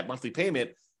to make that monthly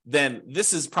payment, then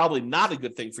this is probably not a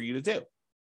good thing for you to do.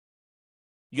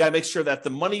 You got to make sure that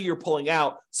the money you're pulling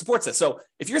out supports it. So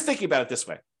if you're thinking about it this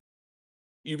way,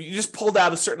 you just pulled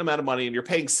out a certain amount of money and you're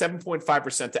paying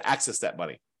 7.5% to access that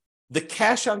money. The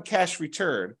cash on cash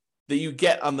return that you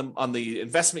get on the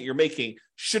investment you're making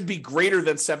should be greater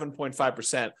than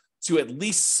 7.5% to at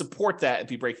least support that and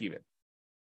be break even.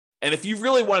 And if you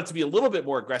really want it to be a little bit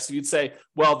more aggressive, you'd say,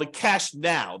 well, the cash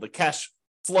now, the cash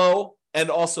flow, and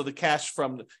also the cash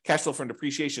flow from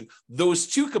depreciation, those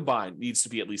two combined needs to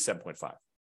be at least 7.5.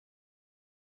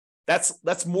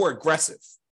 That's more aggressive,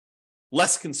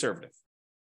 less conservative.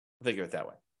 Think of it that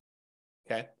way.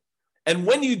 Okay. And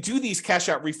when you do these cash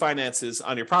out refinances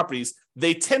on your properties,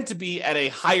 they tend to be at a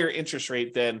higher interest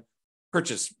rate than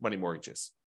purchase money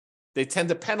mortgages. They tend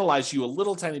to penalize you a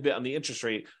little tiny bit on the interest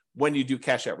rate when you do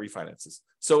cash out refinances.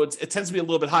 So it tends to be a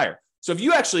little bit higher. So if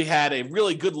you actually had a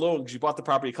really good loan because you bought the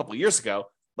property a couple of years ago,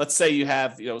 let's say you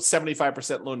have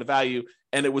 75% loan to value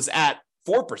and it was at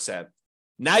 4%.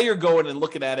 Now you're going and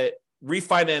looking at it,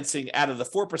 refinancing out of the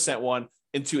 4% one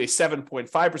into a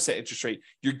 7.5% interest rate.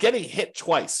 You're getting hit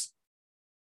twice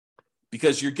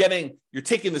because you're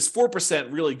taking this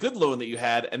 4% really good loan that you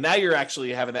had, and now you're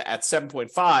actually having it at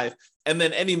 7.5, and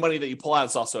then any money that you pull out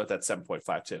is also at that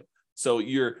 7.5 too. So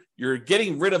you're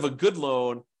getting rid of a good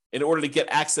loan in order to get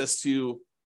access to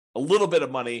a little bit of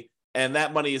money, and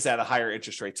that money is at a higher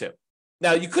interest rate too.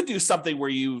 Now, you could do something where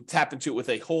you tap into it with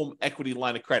a home equity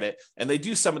line of credit, and they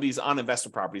do some of these on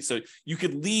investment properties. So you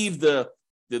could leave the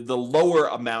lower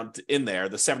amount in there,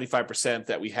 the 75%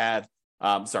 that we had.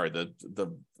 Because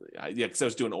I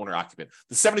was doing owner occupant.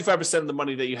 The 75% of the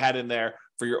money that you had in there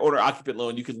for your owner occupant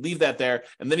loan, you could leave that there,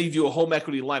 and then you do a home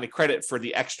equity line of credit for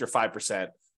the extra 5%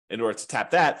 in order to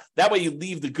tap that. That way you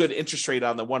leave the good interest rate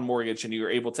on the one mortgage and you're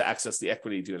able to access the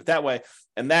equity to do it that way.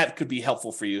 And that could be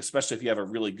helpful for you, especially if you have a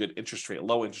really good interest rate,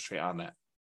 low interest rate on that.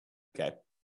 Okay.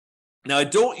 Now, I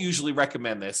don't usually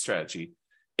recommend this strategy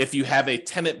if you have a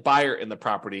tenant buyer in the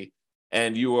property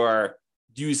and you are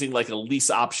using like a lease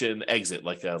option exit,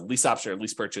 like a lease option or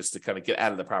lease purchase to kind of get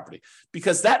out of the property,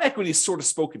 because that equity is sort of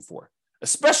spoken for,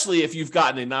 especially if you've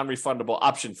gotten a non-refundable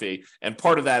option fee and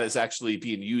part of that is actually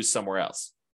being used somewhere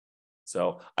else.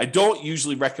 So I don't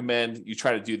usually recommend you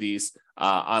try to do these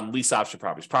on lease option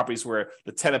properties where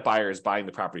the tenant buyer is buying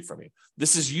the property from you.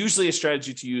 This is usually a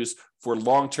strategy to use for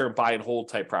long-term buy and hold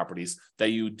type properties that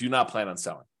you do not plan on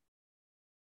selling.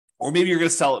 Or maybe you're going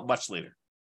to sell it much later.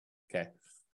 Okay.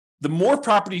 The more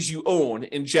properties you own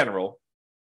in general,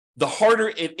 the harder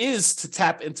it is to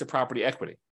tap into property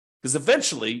equity. Because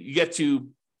eventually you get to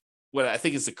what I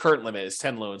think is the current limit is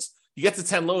 10 loans. You get to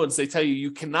 10 loans, they tell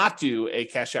you cannot do a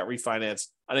cash out refinance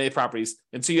on any properties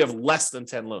until you have less than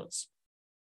 10 loans.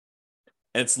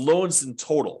 And it's loans in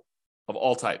total of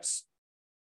all types.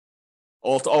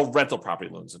 All rental property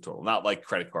loans in total, not like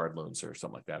credit card loans or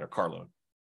something like that, or car loan.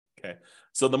 Okay.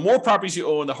 So the more properties you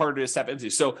own, the harder it is to tap into.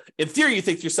 So in theory, you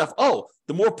think to yourself, oh,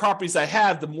 the more properties I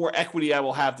have, the more equity I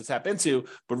will have to tap into.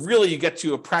 But really, you get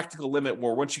to a practical limit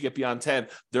where once you get beyond 10,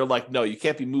 they're like, no, you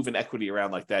can't be moving equity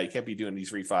around like that. You can't be doing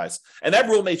these refis. And that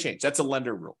rule may change. That's a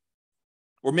lender rule.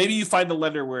 Or maybe you find a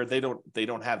lender where they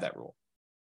don't have that rule.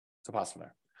 It's a possible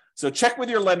there. So check with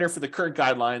your lender for the current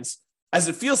guidelines, as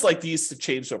it feels like these have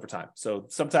changed over time. So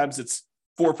sometimes it's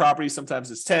 4 properties, sometimes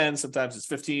it's 10, sometimes it's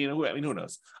 15. I mean, who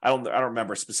knows? I don't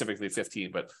remember specifically 15,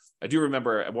 but I do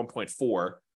remember at one point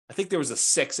 4. I think there was a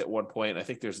 6 at one point. I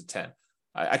think there's a 10.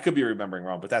 I could be remembering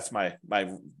wrong, but that's my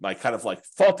kind of like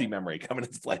faulty memory coming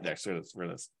into play there. So for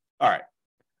this. All right.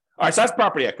 So that's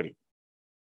property equity.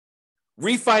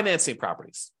 Refinancing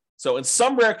properties. So in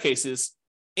some rare cases,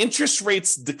 interest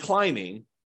rates declining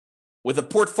with a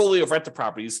portfolio of rental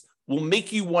properties will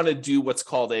make you want to do what's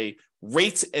called a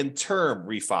rate and term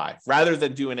refi rather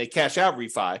than doing a cash out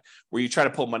refi where you try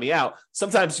to pull money out.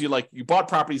 Sometimes you bought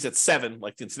properties at 7,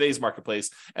 like in today's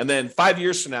marketplace, and then 5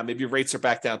 years from now, maybe your rates are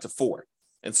back down to 4.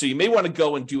 And so you may want to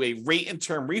go and do a rate and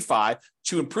term refi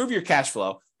to improve your cash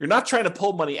flow. You're not trying to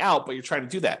pull money out, but you're trying to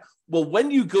do that. Well,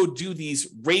 when you go do these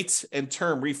rates and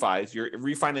term refis, you're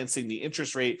refinancing the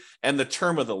interest rate and the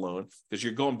term of the loan because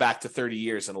you're going back to 30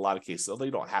 years in a lot of cases, although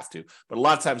you don't have to. But a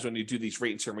lot of times when you do these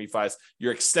rate and term refis,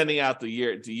 you're extending out the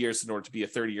years in order to be a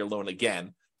 30-year loan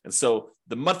again. And so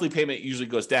the monthly payment usually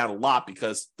goes down a lot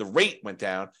because the rate went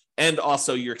down. And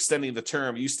also you're extending the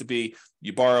term. It used to be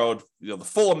you borrowed the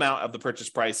full amount of the purchase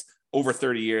price over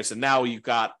 30 years. And now you've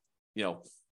got,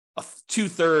 a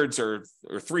 2/3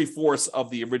 or 3/4 of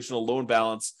the original loan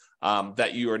balance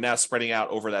that you are now spreading out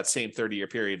over that same 30-year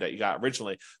period that you got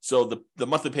originally. So the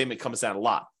monthly payment comes down a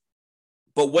lot.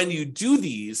 But when you do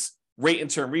these rate and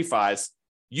term refis,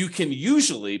 you can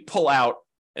usually pull out,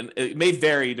 and it may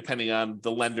vary depending on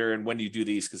the lender and when you do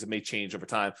these because it may change over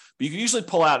time, but you can usually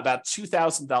pull out about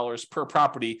 $2,000 per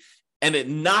property and it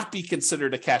not be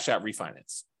considered a cash out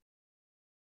refinance.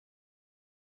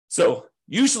 So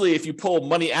usually, if you pull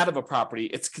money out of a property,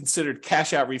 it's considered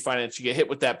cash out refinance. You get hit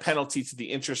with that penalty to the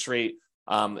interest rate,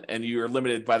 and you're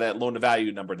limited by that loan to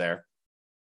value number there.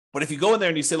 But if you go in there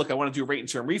and you say, look, I want to do a rate and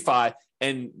term refi,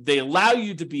 and they allow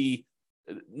you to be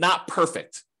not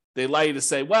perfect. They allow you to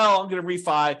say, well, I'm going to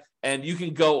refi, and you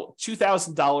can go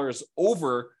 $2,000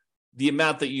 over the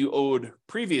amount that you owed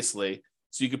previously.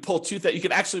 So you could you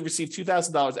could actually receive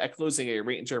 $2,000 at closing a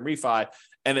rate and term refi,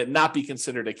 and it not be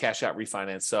considered a cash out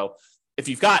refinance. So if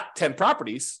you've got 10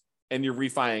 properties and you're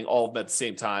refining all of them at the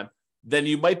same time, then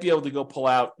you might be able to go pull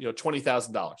out,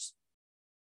 $20,000,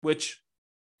 which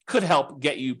could help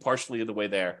get you partially the way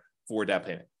there for down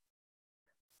payment.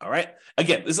 All right.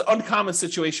 Again, this is an uncommon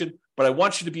situation, but I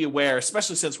want you to be aware,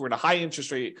 especially since we're in a high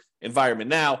interest rate environment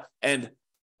now, and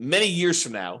many years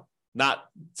from now, not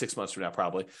 6 months from now,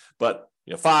 probably, but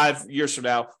 5 years from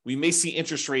now, we may see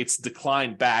interest rates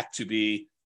decline back to be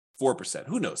 4%.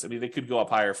 Who knows? I mean, they could go up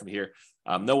higher from here.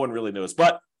 No one really knows.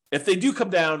 But if they do come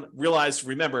down,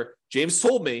 remember, James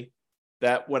told me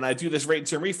that when I do this rate and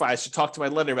term refi, I should talk to my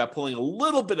lender about pulling a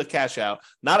little bit of cash out,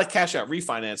 not a cash out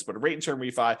refinance, but a rate and term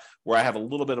refi where I have a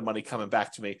little bit of money coming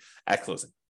back to me at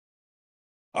closing.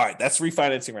 All right, that's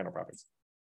refinancing rental properties.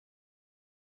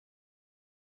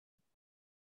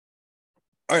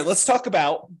 All right, let's talk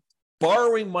about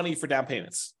borrowing money for down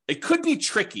payments. It could be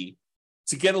tricky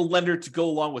to get a lender to go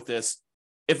along with this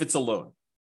if it's a loan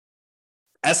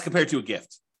as compared to a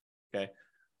gift, okay?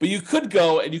 But you could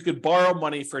go and you could borrow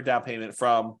money for a down payment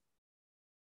from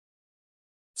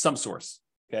some source,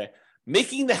 okay?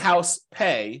 Making the house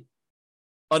pay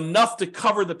enough to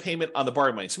cover the payment on the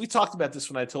borrowing money. So we talked about this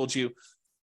when I told you,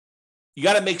 you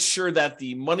got to make sure that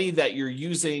the money that you're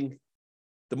using,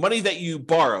 the money that you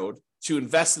borrowed to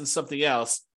invest in something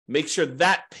else, make sure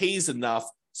that pays enough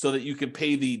so that you can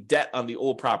pay the debt on the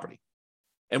old property.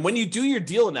 And when you do your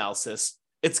deal analysis,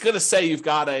 it's going to say you've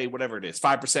got a, whatever it is,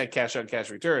 5% cash on cash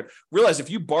return. Realize if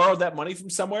you borrowed that money from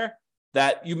somewhere,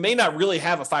 that you may not really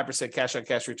have a 5% cash on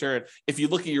cash return. If you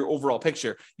look at your overall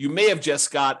picture, you may have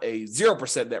just got a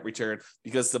 0% net return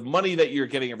because the money that you're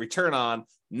getting a return on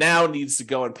now needs to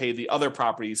go and pay the other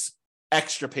property's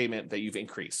extra payment that you've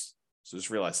increased. So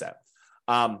just realize that.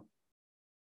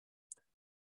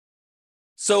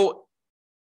 So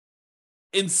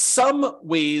in some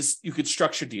ways, you could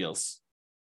structure deals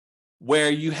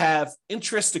where you have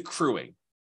interest accruing.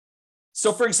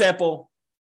 So for example,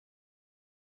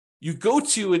 you go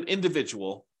to an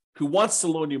individual who wants to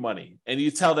loan you money and you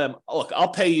tell them, oh, look, I'll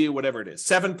pay you whatever it is,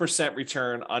 7%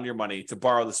 return on your money to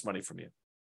borrow this money from you.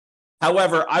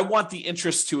 However, I want the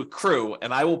interest to accrue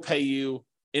and I will pay you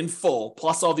in full,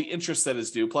 plus all the interest that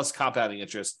is due, plus compounding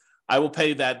interest. I will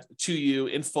pay that to you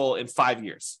in full in 5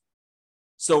 years.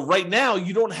 So right now,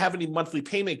 you don't have any monthly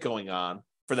payment going on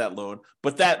for that loan,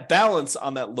 but that balance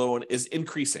on that loan is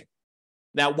increasing.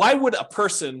 Now, why would a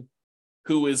person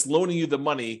who is loaning you the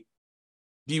money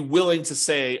be willing to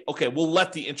say, okay, we'll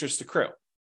let the interest accrue?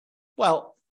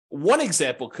 Well, one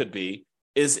example could be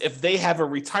is if they have a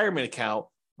retirement account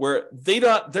where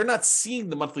they're not seeing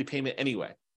the monthly payment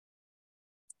anyway.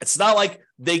 It's not like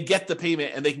they get the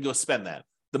payment and they can go spend that.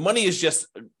 The money is just,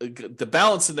 the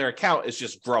balance in their account is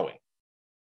just growing,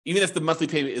 even if the monthly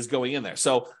payment is going in there.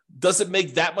 So does it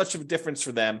make that much of a difference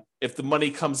for them if the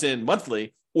money comes in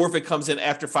monthly or if it comes in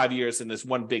after 5 years in this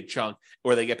one big chunk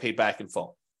or they get paid back in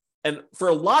full? And for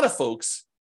a lot of folks,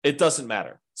 it doesn't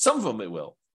matter. Some of them it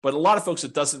will, but a lot of folks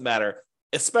it doesn't matter,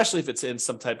 especially if it's in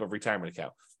some type of retirement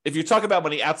account. If you're talking about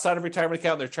money outside of retirement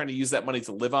account, and they're trying to use that money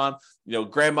to live on. You know,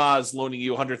 grandma is loaning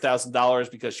you $100,000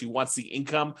 because she wants the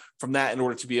income from that in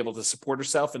order to be able to support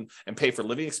herself and pay for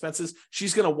living expenses.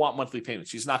 She's going to want monthly payments.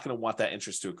 She's not going to want that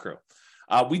interest to accrue.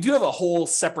 We do have a whole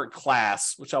separate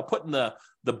class, which I'll put in the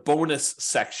bonus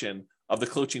section of the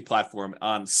coaching platform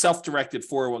on self-directed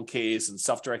 401ks and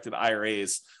self-directed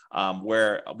IRAs,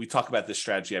 where we talk about this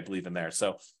strategy, I believe, in there.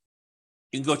 So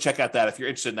you can go check out that if you're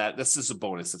interested in that. This is a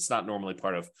bonus. It's not normally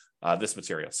part of this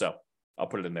material. So I'll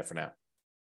put it in there for now.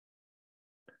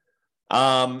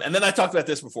 And then I talked about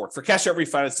this before. For cash out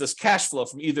refinance, does cash flow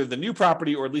from either the new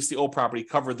property or at least the old property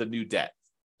cover the new debt?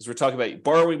 Because we're talking about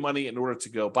borrowing money in order to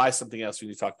go buy something else. We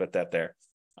need to talk about that there.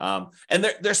 And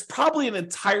there's probably an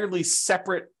entirely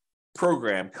separate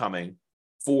program coming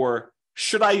for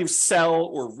should I sell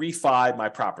or refi my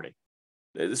property?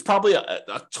 It's probably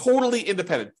a totally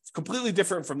independent, completely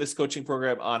different from this coaching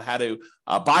program on how to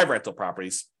buy rental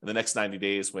properties in the next 90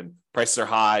 days when prices are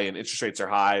high and interest rates are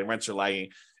high and rents are lagging.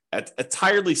 An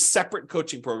entirely separate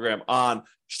coaching program on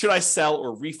should I sell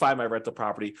or refi my rental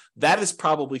property? That is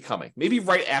probably coming, maybe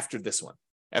right after this one.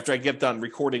 After I get done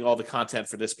recording all the content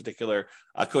for this particular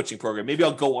coaching program, maybe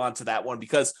I'll go on to that one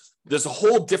because there's a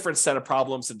whole different set of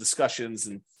problems and discussions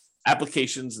and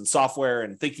applications and software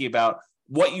and thinking about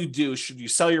what you do. Should you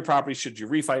sell your property? Should you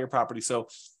refi your property? So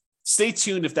stay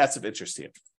tuned if that's of interest to you.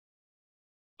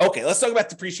 Okay, let's talk about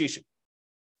depreciation.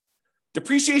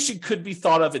 Depreciation could be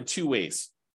thought of in two ways.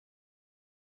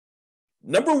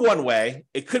 Number one way,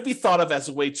 it could be thought of as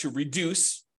a way to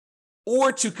reduce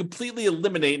or to completely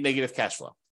eliminate negative cash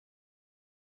flow.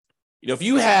 You know, if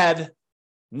you had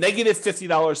negative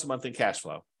 $50 a month in cash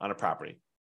flow on a property,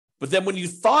 but then when you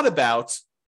thought about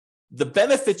the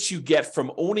benefits you get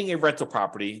from owning a rental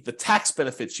property, the tax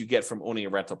benefits you get from owning a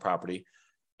rental property,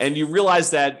 and you realize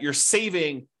that you're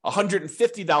saving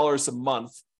 $150 a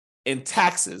month in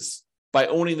taxes by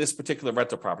owning this particular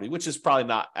rental property, which is probably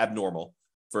not abnormal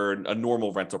for a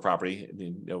normal rental property,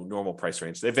 normal price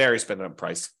range. They vary depending on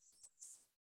price.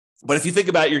 But if you think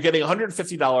about it, you're getting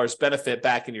 $150 benefit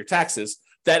back in your taxes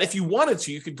that if you wanted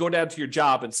to, you could go down to your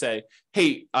job and say,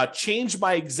 hey, change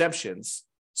my exemptions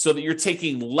so that you're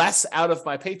taking less out of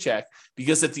my paycheck,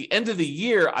 because at the end of the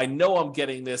year, I know I'm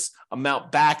getting this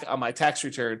amount back on my tax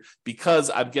return because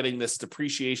I'm getting this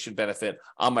depreciation benefit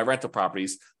on my rental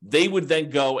properties. They would then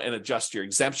go and adjust your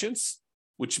exemptions,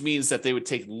 which means that they would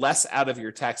take less out of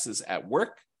your taxes at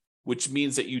work, which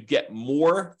means that you'd get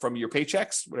more from your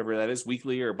paychecks, whatever that is,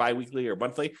 weekly or biweekly or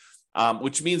monthly,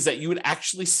 which means that you would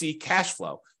actually see cash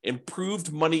flow,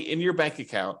 improved money in your bank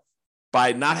account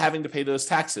by not having to pay those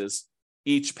taxes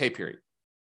each pay period.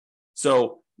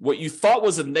 So what you thought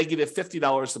was a negative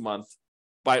 $50 a month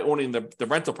by owning the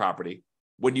rental property,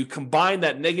 when you combine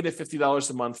that negative $50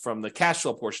 a month from the cash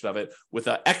flow portion of it with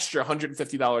an extra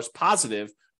 $150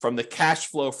 positive from the cash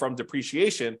flow from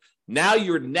depreciation, now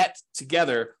you're net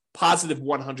together positive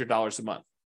 $100 a month.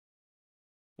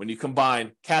 When you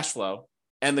combine cash flow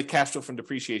and the cash flow from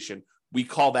depreciation, we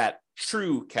call that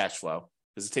true cash flow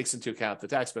because it takes into account the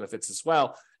tax benefits as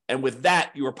well. And with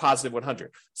that, you are positive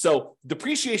 100. So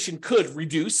depreciation could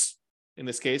reduce, in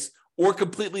this case, or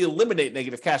completely eliminate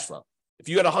negative cash flow. If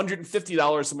you had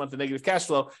 $150 a month of negative cash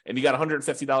flow and you got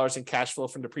 $150 in cash flow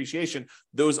from depreciation,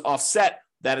 those offset.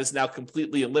 That is now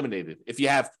completely eliminated. If you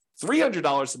have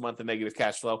 $300 a month in negative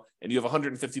cash flow and you have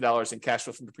 $150 in cash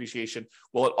flow from depreciation,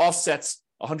 well, it offsets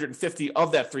 150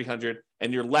 of that 300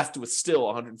 and you're left with still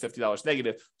 $150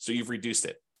 negative, so you've reduced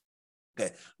it.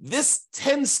 Okay, this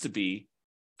tends to be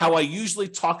how I usually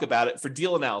talk about it for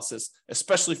deal analysis,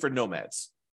 especially for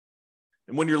nomads.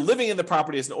 And when you're living in the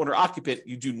property as an owner-occupant,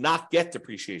 you do not get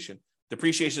depreciation.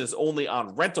 Depreciation is only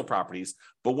on rental properties,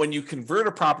 but when you convert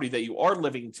a property that you are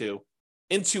living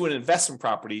into an investment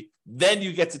property, then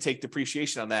you get to take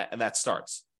depreciation on that, and that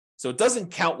starts. So it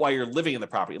doesn't count while you're living in the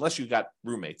property, unless you've got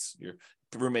roommates. Your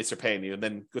roommates are paying you, and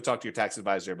then go talk to your tax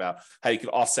advisor about how you can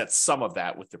offset some of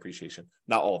that with depreciation,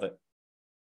 not all of it.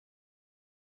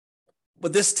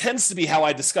 But this tends to be how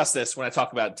I discuss this when I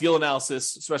talk about deal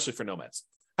analysis, especially for nomads.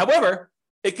 However,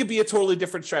 it could be a totally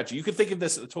different strategy. You could think of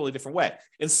this in a totally different way.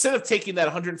 Instead of taking that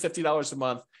 $150 a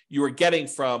month you are getting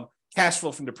from cash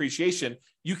flow from depreciation,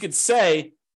 you could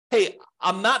say, hey,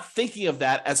 I'm not thinking of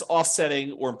that as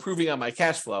offsetting or improving on my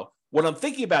cash flow. What I'm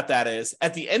thinking about that is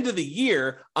at the end of the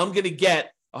year, I'm going to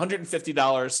get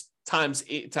 $150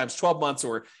 times 12 months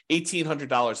or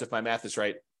 $1,800 if my math is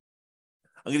right.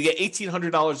 I'm going to get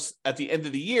 $1,800 at the end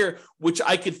of the year, which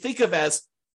I could think of as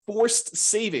forced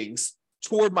savings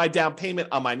toward my down payment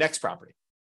on my next property.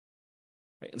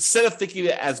 Right? Instead of thinking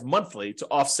of it as monthly to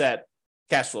offset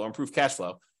cash flow, improve cash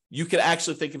flow, you could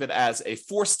actually think of it as a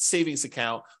forced savings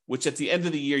account, which at the end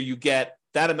of the year, you get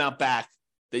that amount back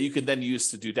that you can then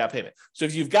use to do down payment. So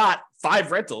if you've got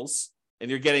 5 rentals and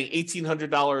you're getting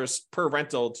 $1,800 per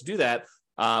rental to do that,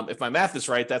 if my math is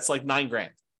right, that's like $9,000.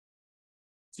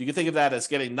 So you can think of that as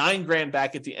getting $9,000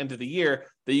 back at the end of the year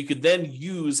that you could then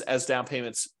use as down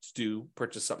payments to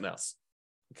purchase something else.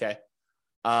 Okay.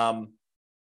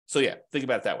 So yeah, think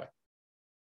about it that way.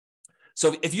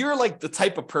 So if you're like the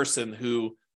type of person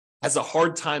who has a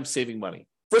hard time saving money,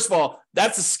 first of all,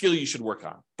 that's a skill you should work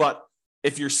on. But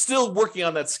if you're still working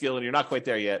on that skill and you're not quite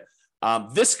there yet,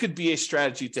 this could be a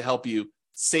strategy to help you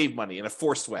save money in a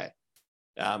forced way.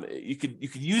 You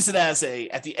could use it as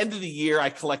at the end of the year, I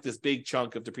collect this big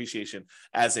chunk of depreciation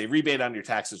as a rebate on your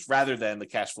taxes rather than the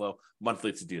cash flow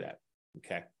monthly to do that.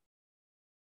 Okay.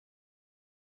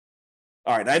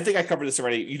 All right. I think I covered this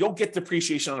already. You don't get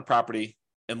depreciation on a property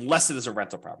unless it is a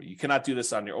rental property. You cannot do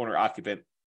this on your owner occupant.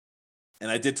 And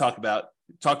I did talk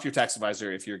to your tax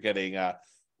advisor if you're getting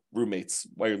roommates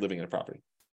while you're living in a property.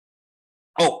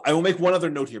 Oh, I will make one other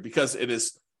note here because it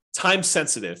is time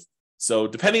sensitive. So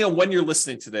depending on when you're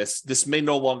listening to this, this may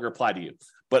no longer apply to you.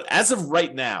 But as of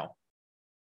right now,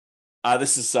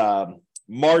 this is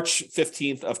March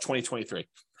 15th of 2023.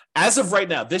 As of right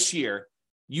now, this year,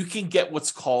 you can get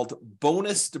what's called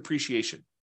bonus depreciation.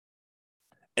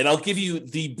 And I'll give you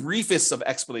the briefest of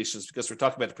explanations because we're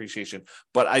talking about depreciation,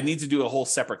 but I need to do a whole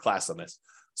separate class on this.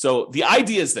 So the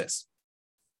idea is this.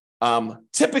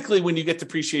 Typically, when you get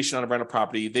depreciation on a rental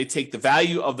property, they take the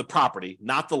value of the property,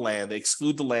 not the land. They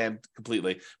exclude the land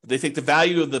completely, but they take the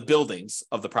value of the buildings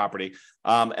of the property,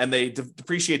 and they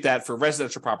depreciate that for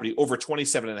residential property over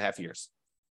 27 and a half years.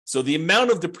 So the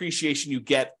amount of depreciation you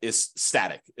get is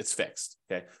static. It's fixed.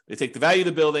 Okay. They take the value of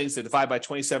the buildings, they divide by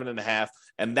 27 and a half,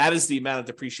 and that is the amount of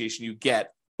depreciation you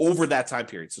get over that time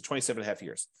period. So 27 and a half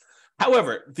years.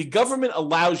 However, the government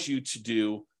allows you to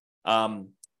do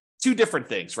two different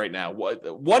things right now.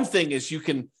 One thing is you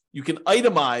can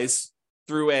itemize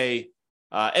through a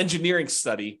engineering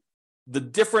study the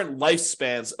different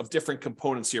lifespans of different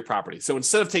components of your property. So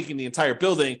instead of taking the entire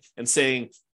building and saying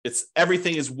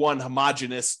everything is one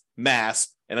homogeneous mass,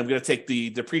 and I'm going to take the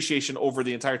depreciation over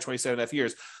the entire 27 and a half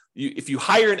years. If you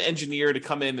hire an engineer to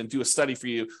come in and do a study for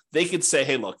you, they could say,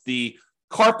 hey, look, the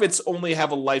carpets only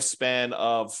have a lifespan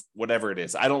of whatever it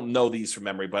is. I don't know these from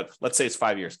memory, but let's say it's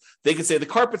 5 years. They can say the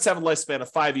carpets have a lifespan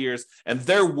of 5 years and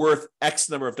they're worth X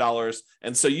number of dollars.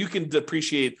 And so you can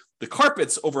depreciate the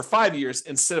carpets over 5 years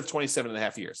instead of 27 and a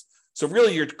half years. So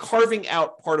really you're carving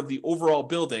out part of the overall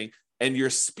building and you're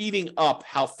speeding up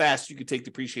how fast you can take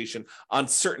depreciation on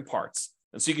certain parts.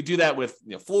 And so you could do that with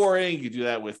flooring, you could do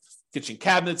that with kitchen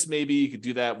cabinets, maybe you could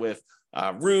do that with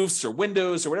roofs or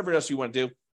windows or whatever else you want to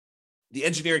do. The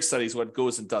engineering study is what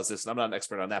goes and does this, and I'm not an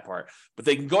expert on that part, but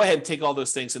they can go ahead and take all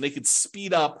those things and they can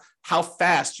speed up how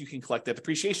fast you can collect that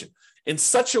depreciation in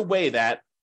such a way that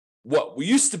what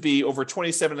used to be over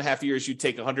 27 and a half years, you'd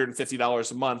take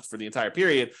 $150 a month for the entire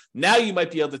period. Now you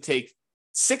might be able to take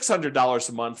 $600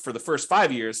 a month for the first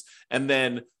 5 years, and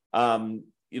then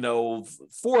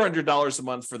 $400 a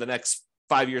month for the next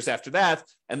 5 years after that.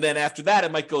 And then after that,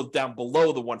 it might go down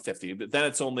below the 150, but then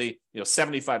it's only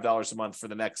 $75 a month for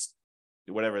the next,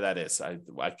 whatever that is. I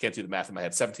can't do the math in my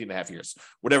head, 17 and a half years,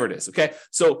 whatever it is. Okay.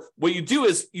 So what you do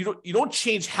is you don't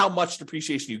change how much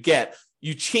depreciation you get.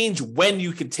 You change when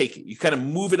you can take it. You kind of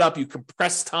move it up, you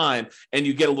compress time, and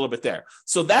you get a little bit there.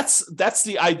 So that's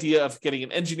the idea of getting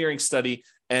an engineering study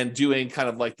and doing kind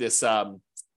of like this, I'm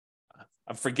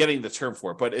forgetting the term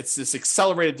for it, but it's this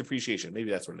accelerated depreciation. Maybe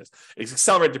that's what it is. It's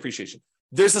accelerated depreciation.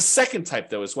 There's a second type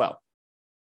though as well.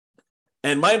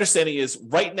 And my understanding is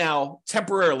right now,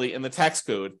 temporarily in the tax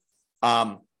code,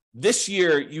 this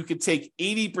year you could take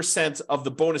 80% of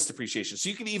the bonus depreciation. So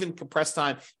you can even compress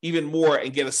time even more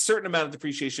and get a certain amount of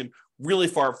depreciation really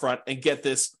far up front and get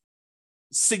this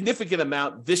significant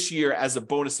amount this year as a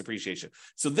bonus depreciation.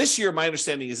 So this year, my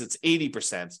understanding is it's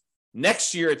 80%.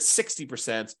 Next year, it's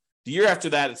 60%. The year after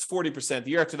that, it's 40%.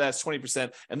 The year after that, it's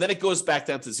 20%. And then it goes back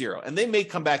down to zero. And they may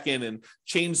come back in and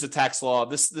change the tax law.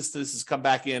 This has come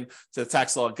back in to the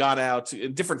tax law, gone out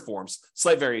in different forms,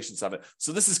 slight variations of it.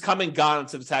 So this is gone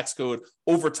into the tax code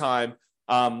over time.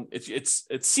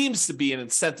 It seems to be an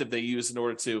incentive they use in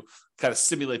order to kind of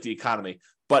stimulate the economy.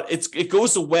 But it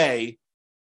goes away.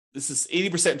 This is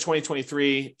 80% in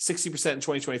 2023, 60% in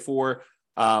 2024,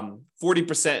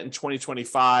 40% in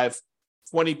 2025,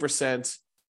 20%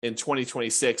 in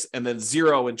 2026, and then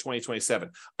zero in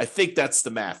 2027. I think that's the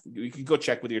math. You can go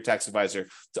check with your tax advisor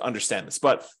to understand this,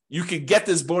 but you can get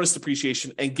this bonus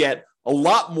depreciation and get a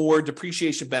lot more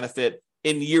depreciation benefit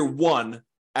in year one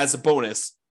as a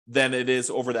bonus than it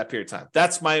is over that period of time.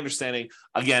 That's my understanding.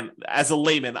 Again, as a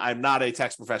layman, I'm not a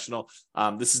tax professional.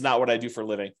 This is not what I do for a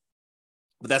living,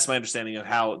 but that's my understanding of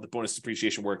how the bonus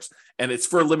depreciation works. And it's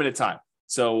for a limited time.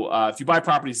 So if you buy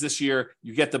properties this year,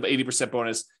 you get the 80%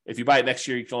 bonus. If you buy it next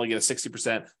year, you can only get a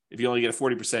 60%. If you only get a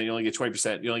 40%, you only get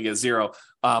 20%, you only get a zero.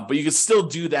 But you can still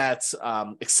do that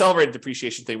accelerated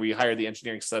depreciation thing where you hire the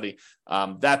engineering study.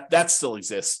 That still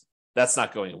exists. That's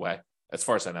not going away, as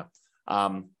far as I know.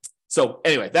 So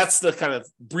anyway, that's the kind of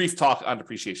brief talk on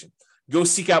depreciation. Go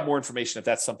seek out more information if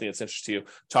that's something that's interesting to you.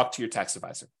 Talk to your tax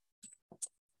advisor.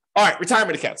 All right,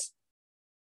 retirement accounts.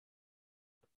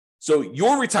 So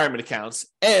your retirement accounts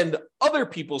and other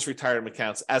people's retirement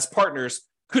accounts as partners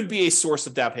could be a source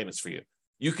of down payments for you.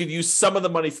 You could use some of the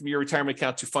money from your retirement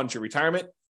account to fund your retirement,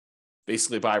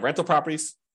 basically buy rental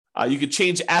properties. You could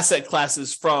change asset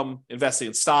classes from investing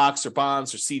in stocks or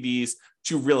bonds or CDs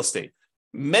to real estate.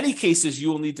 Many cases, you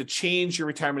will need to change your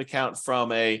retirement account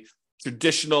from a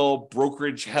traditional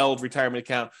brokerage-held retirement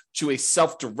account to a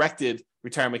self-directed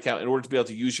retirement account in order to be able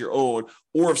to use your own,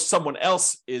 or if someone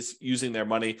else is using their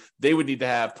money, they would need to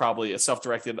have probably a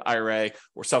self-directed IRA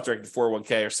or self-directed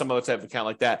 401k or some other type of account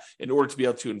like that in order to be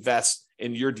able to invest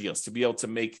in your deals, to be able to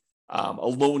make a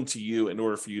loan to you in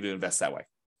order for you to invest that way.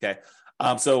 Okay.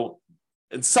 So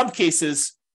in some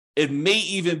cases, it may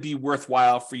even be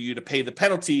worthwhile for you to pay the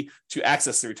penalty to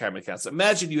access the retirement accounts.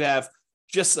 Imagine you have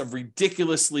just a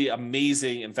ridiculously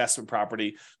amazing investment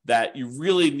property that you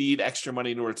really need extra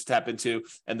money in order to tap into.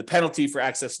 And the penalty for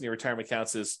accessing your retirement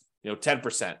accounts is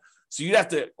 10%. So you'd have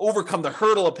to overcome the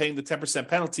hurdle of paying the 10%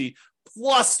 penalty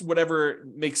plus whatever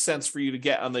makes sense for you to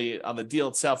get on the deal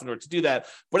itself in order to do that.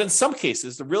 But in some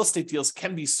cases, the real estate deals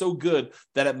can be so good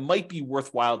that it might be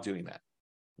worthwhile doing that.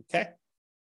 Okay.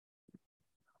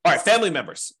 All right, family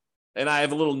members. And I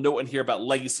have a little note in here about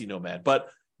legacy nomad, but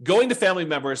going to family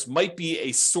members might be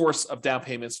a source of down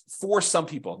payments for some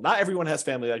people. Not everyone has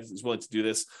family that is willing to do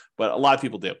this, but a lot of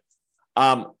people do.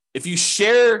 If you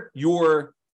share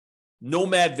your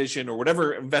nomad vision or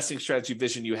whatever investing strategy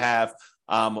vision you have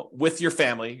with your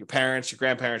family, your parents, your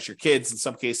grandparents, your kids in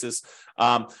some cases,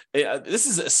 this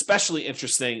is especially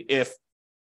interesting if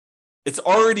it's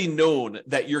already known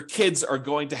that your kids are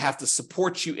going to have to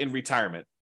support you in retirement.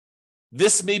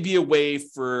 This may be a way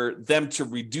for them to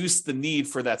reduce the need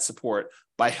for that support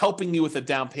by helping you with a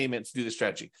down payment to do the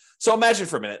strategy. So imagine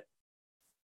for a minute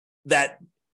that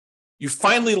you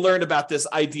finally learned about this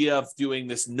idea of doing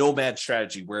this nomad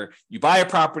strategy where you buy a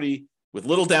property with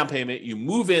little down payment, you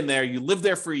move in there, you live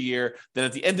there for a year, then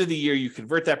at the end of the year, you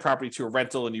convert that property to a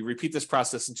rental and you repeat this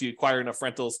process until you acquire enough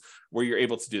rentals where you're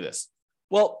able to do this.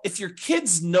 Well, if your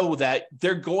kids know that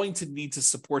they're going to need to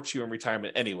support you in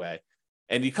retirement anyway,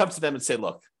 and you come to them and say,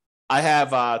 look, I have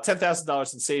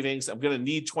 $10,000 in savings. I'm going to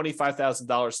need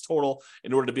 $25,000 total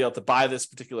in order to be able to buy this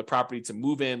particular property, to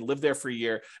move in, live there for a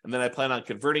year, and then I plan on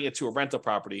converting it to a rental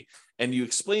property. And you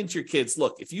explain to your kids,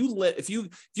 look, if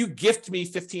you gift me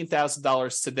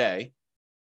 $15,000 today,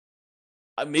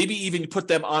 maybe even put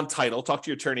them on title, talk to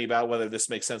your attorney about whether this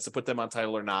makes sense to put them on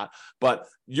title or not, but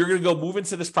you're going to go move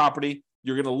into this property.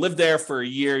 You're going to live there for a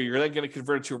year. You're then going to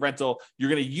convert it to a rental.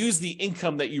 You're going to use the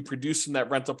income that you produce from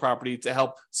that rental property to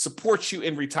help support you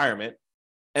in retirement.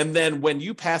 And then when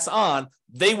you pass on,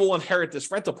 they will inherit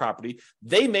this rental property.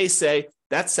 They may say,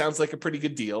 that sounds like a pretty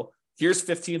good deal. Here's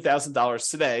 $15,000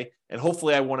 today, and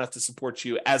hopefully I won't have to support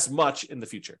you as much in the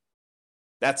future.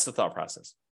 That's the thought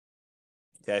process.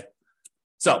 Okay.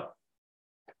 So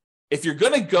if you're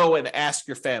going to go and ask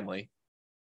your family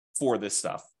for this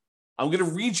stuff, I'm going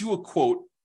to read you a quote,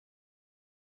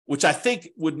 which I think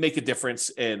would make a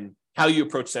difference in how you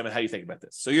approach them and how you think about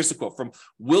this. So here's the quote from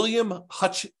William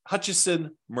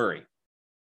Hutchison Murray.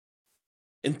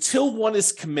 Until one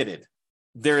is committed,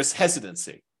 there is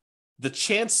hesitancy, the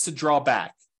chance to draw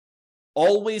back,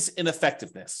 always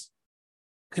ineffectiveness.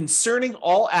 Concerning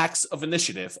all acts of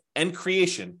initiative and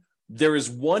creation, there is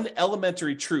one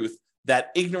elementary truth, that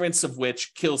ignorance of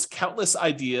which kills countless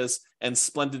ideas and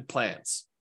splendid plans.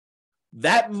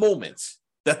 That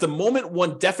the moment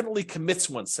one definitely commits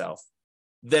oneself,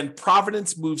 then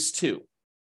providence moves too.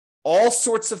 All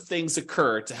sorts of things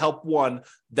occur to help one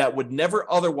that would never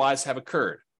otherwise have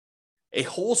occurred. A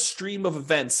whole stream of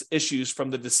events issues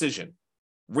from the decision,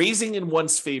 raising in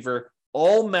one's favor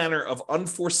all manner of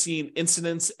unforeseen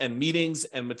incidents and meetings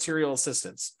and material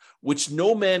assistance, which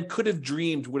no man could have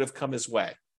dreamed would have come his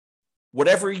way.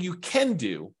 Whatever you can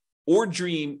do or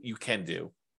dream you can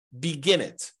do, begin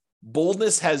it.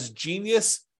 Boldness has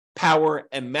genius, power,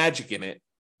 and magic in it.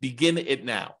 Begin it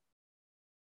now.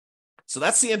 So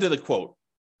that's the end of the quote.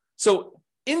 So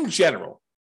in general,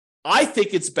 I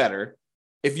think it's better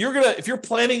if you're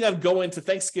planning on going to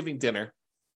Thanksgiving dinner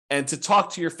and to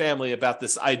talk to your family about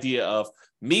this idea of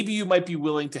maybe you might be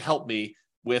willing to help me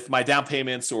with my down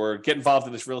payments or get involved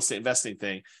in this real estate investing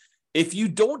thing. If you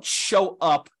don't show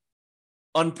up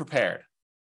unprepared,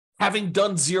 having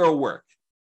done zero work,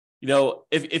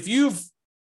 if you've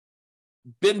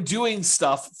been doing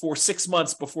stuff for 6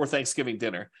 months before Thanksgiving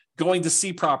dinner, going to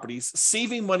see properties,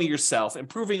 saving money yourself,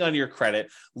 improving on your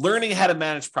credit, learning how to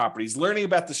manage properties, learning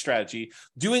about the strategy,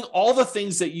 doing all the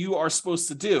things that you are supposed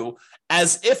to do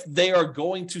as if they are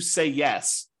going to say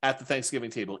yes at the Thanksgiving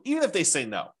table, even if they say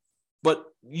no. But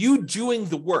you doing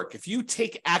the work, if you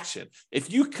take action,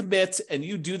 if you commit and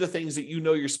you do the things that you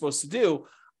know you're supposed to do,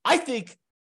 I think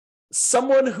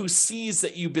someone who sees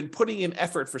that you've been putting in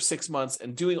effort for 6 months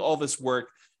and doing all this work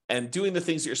and doing the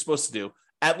things that you're supposed to do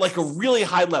at like a really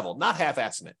high level, not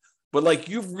half-assing it, but like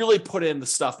you've really put in the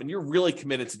stuff and you're really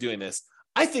committed to doing this,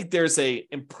 I think there's a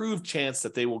improved chance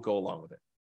that they will go along with it.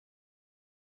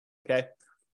 Okay.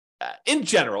 In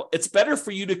general, it's better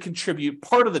for you to contribute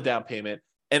part of the down payment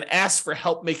and ask for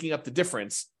help making up the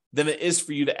difference than it is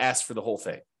for you to ask for the whole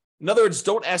thing. In other words,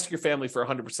 don't ask your family for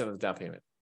 100% of the down payment.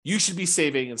 You should be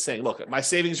saving and saying, look, my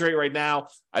savings rate right now,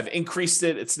 I've increased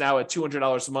it. It's now at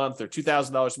 $200 a month or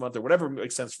 $2,000 a month or whatever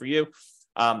makes sense for you.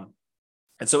 And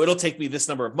so it'll take me this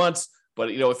number of months.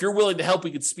 But, if you're willing to help, we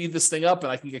can speed this thing up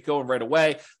and I can get going right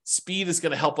away. Speed is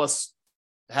going to help us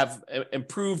have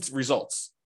improved results,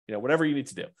 whatever you need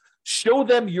to do. Show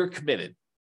them you're committed.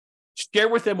 Share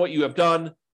with them what you have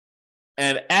done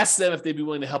and ask them if they'd be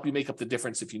willing to help you make up the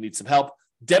difference if you need some help.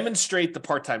 Demonstrate the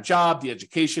part-time job, the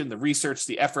education, the research,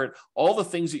 the effort, all the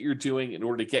things that you're doing in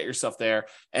order to get yourself there.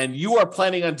 And you are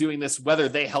planning on doing this whether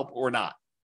they help or not.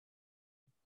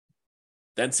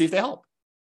 Then see if they help.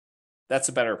 That's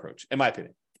a better approach, in my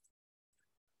opinion.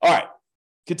 All right.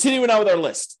 Continuing on with our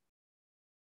list.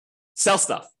 Sell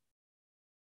stuff.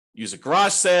 Use a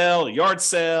garage sale, a yard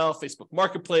sale, Facebook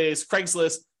Marketplace,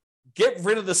 Craigslist. Get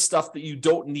rid of the stuff that you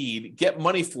don't need, get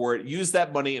money for it, use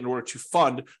that money in order to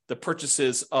fund the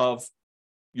purchases of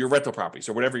your rental properties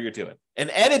or whatever you're doing. An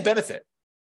added benefit,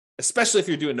 especially if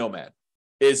you're doing nomad,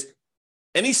 is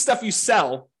any stuff you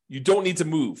sell, you don't need to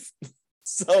move.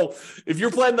 So if you're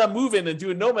planning on moving and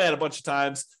doing nomad a bunch of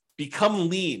times, become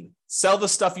lean. Sell the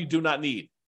stuff you do not need.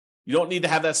 You don't need to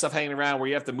have that stuff hanging around where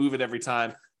you have to move it every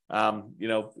time. Go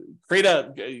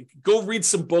read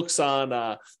some books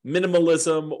on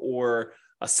minimalism or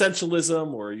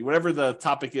essentialism or whatever the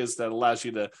topic is that allows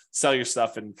you to sell your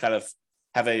stuff and kind of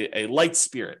have a light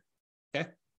spirit. Okay.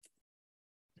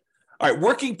 All right.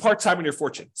 Working part-time in your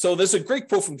fortune. So there's a great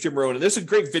quote from Jim Rohn, and there's a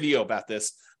great video about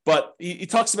this, but he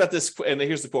talks about this. And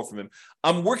here's the quote from him.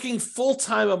 I'm working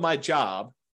full-time on my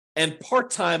job and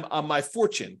part-time on my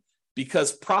fortune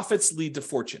because profits lead to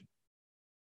fortune.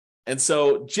 And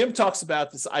so Jim talks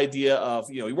about this idea of,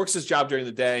 he works his job during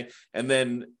the day, and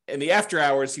then in the after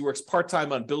hours, he works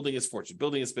part-time on building his fortune,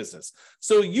 building his business.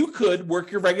 So you could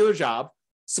work your regular job,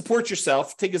 support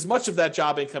yourself, take as much of that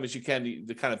job income as you can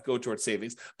to kind of go towards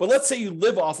savings. But let's say you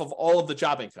live off of all of the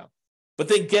job income, but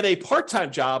then get a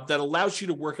part-time job that allows you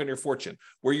to work on your fortune,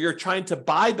 where you're trying to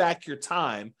buy back your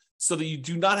time so that you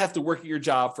do not have to work at your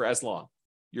job for as long.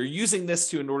 You're using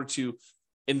this in order to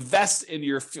invest in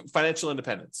your financial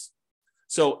independence.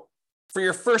 So for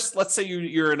your first, let's say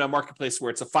you're in a marketplace where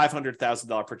it's a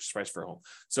 $500,000 purchase price for a home.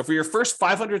 So for your first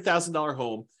 $500,000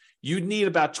 home, you'd need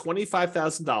about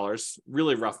 $25,000,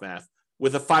 really rough math,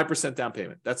 with a 5% down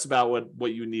payment. That's about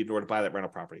what you need in order to buy that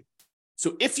rental property.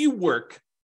 So if you work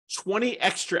 20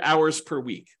 extra hours per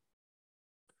week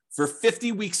for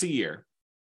 50 weeks a year,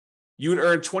 you would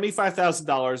earn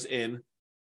 $25,000 in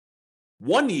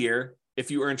 1 year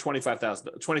if you earn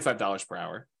 $25 per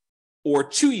hour, or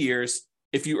 2 years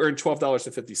if you earn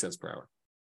 $12.50 per hour.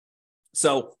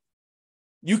 So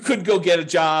you could go get a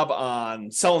job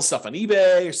on selling stuff on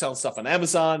eBay or selling stuff on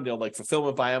Amazon, like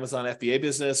Fulfillment by Amazon FBA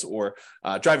business, or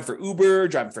driving for Uber,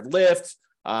 driving for Lyft,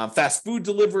 fast food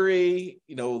delivery,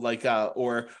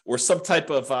 or some type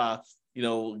of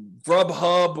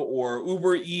Grubhub or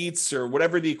Uber Eats or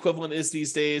whatever the equivalent is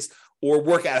these days, or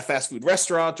work at a fast food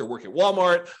restaurant, or work at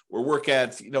Walmart, or work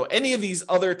at any of these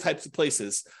other types of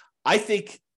places. I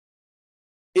think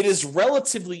it is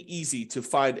relatively easy to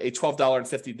find a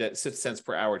 $12.50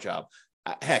 per hour job.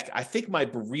 Heck, I think my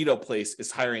burrito place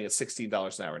is hiring at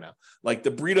 $16 an hour now. Like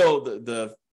the burrito,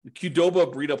 the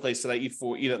Qdoba burrito place that I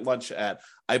eat at lunch at,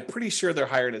 I'm pretty sure they're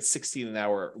hiring at $16 an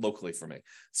hour locally for me.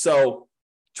 So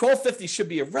 $12.50 should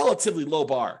be a relatively low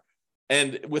bar.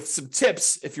 And with some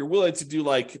tips, if you're willing to do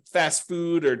like fast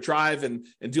food or drive and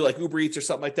do like Uber Eats or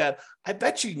something like that, I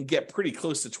bet you can get pretty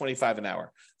close to $25 an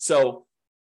hour. So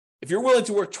if you're willing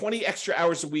to work 20 extra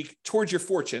hours a week towards your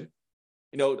fortune,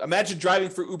 imagine driving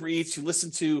for Uber Eats. You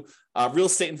listen to real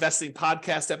estate investing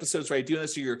podcast episodes where you're doing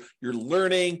this. So you're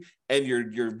learning and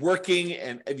you're working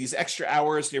and these extra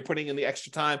hours, and you're putting in the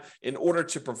extra time in order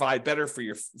to provide better for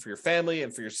your family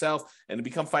and for yourself, and to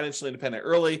become financially independent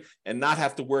early and not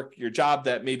have to work your job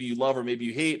that maybe you love or maybe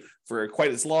you hate for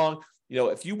quite as long.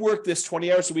 If you work this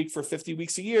 20 hours a week for 50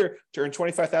 weeks a year to earn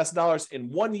 $25,000 in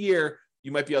 1 year,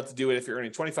 you might be able to do it if you're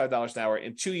earning $25 an hour.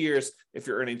 In 2 years, if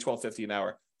you're earning $12.50 an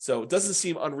hour. So it doesn't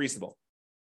seem unreasonable.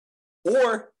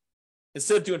 Or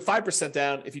instead of doing 5%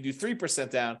 down, if you do 3%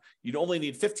 down, you'd only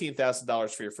need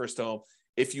 $15,000 for your first home.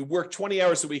 If you work 20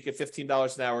 hours a week at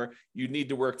 $15 an hour, you'd need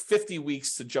to work 50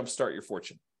 weeks to jumpstart your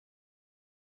fortune.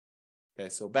 Okay,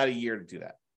 so about a year to do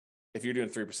that if you're doing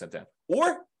 3% down.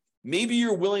 Or maybe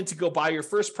you're willing to go buy your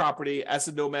first property as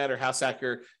a nomad or house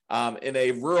hacker in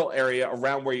a rural area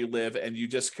around where you live, and you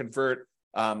just convert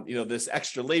this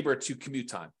extra labor to commute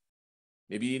time.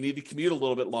 Maybe you need to commute a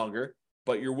little bit longer,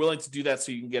 but you're willing to do that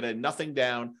so you can get a nothing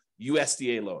down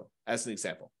USDA loan, as an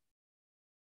example.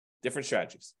 Different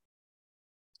strategies.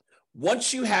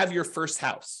 Once you have your first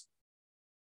house,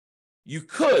 you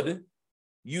could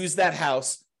use that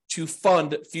house to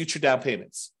fund future down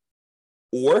payments,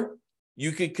 or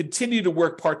you could continue to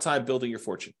work part-time building your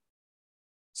fortune.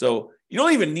 So you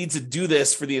don't even need to do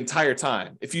this for the entire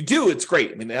time. If you do, it's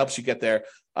great. I mean, it helps you get there.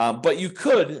 But you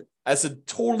could, as a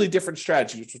totally different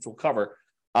strategy, which we'll cover,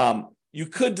 you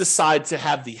could decide to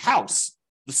have the house,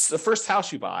 the first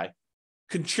house you buy,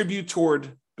 contribute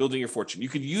toward building your fortune. You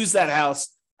could use that house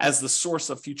as the source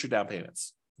of future down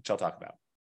payments, which I'll talk about.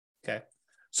 Okay.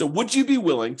 So would you be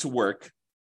willing to work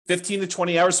 15 to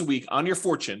 20 hours a week on your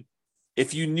fortune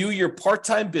if you knew your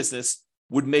part-time business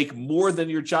would make more than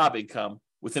your job income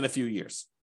within a few years?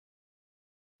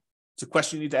 It's a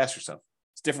question you need to ask yourself.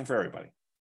 It's different for everybody.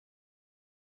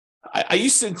 I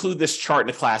used to include this chart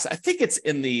in a class. I think it's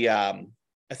in the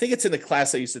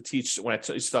class I used to teach when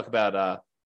I used to talk about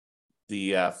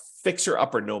the Fixer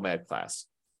Upper Nomad class.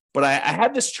 But I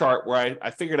had this chart where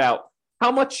I figured out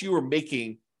how much you were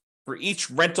making for each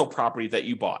rental property that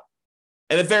you bought.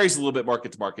 And it varies a little bit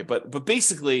market to market, but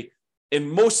basically in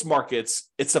most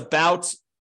markets, it's about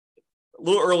a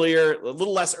little earlier, a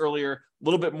little less earlier, a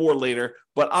little bit more later,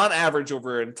 but on average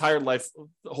over an entire life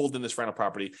holding this rental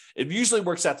property, it usually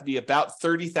works out to be about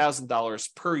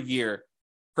 $30,000 per year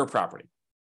per property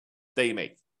that you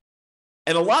make.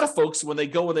 And a lot of folks, when they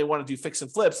want to do fix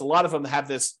and flips, a lot of them have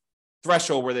this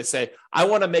threshold where they say, I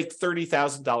want to make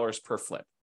 $30,000 per flip.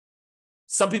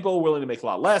 Some people are willing to make a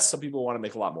lot less. Some people want to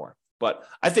make a lot more. But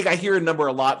I think I hear a number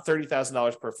a lot,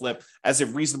 $30,000 per flip, as a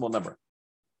reasonable number.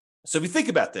 So if you think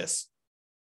about this,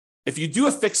 if you do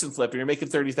a fix and flip and you're making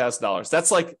 $30,000, that's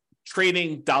like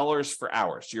trading dollars for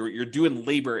hours. You're doing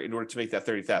labor in order to make that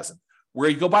 $30,000. Where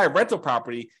you go buy a rental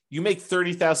property, you make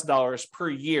 $30,000 per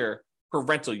year per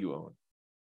rental you own.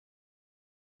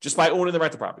 Just by owning the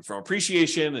rental property, from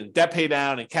appreciation and debt pay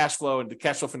down and cash flow and the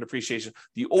cash flow from depreciation,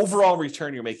 the overall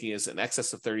return you're making is in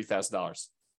excess of $30,000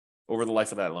 over the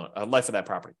life of that loan, life of that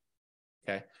property.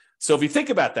 Okay, so if you think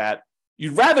about that,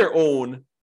 you'd rather own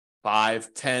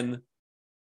 5, 10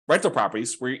 rental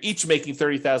properties where you're each making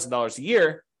 $30,000 a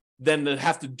year than to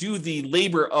have to do the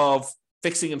labor of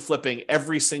fixing and flipping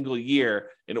every single year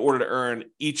in order to earn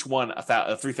each one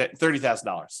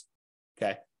 $30,000.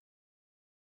 Okay.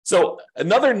 So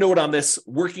another note on this,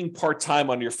 working part-time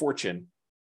on your fortune,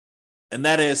 and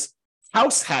that is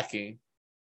house hacking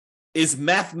is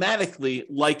mathematically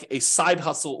like a side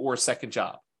hustle or a second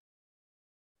job.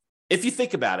 If you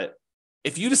think about it,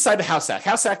 if you decide to house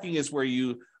hacking is where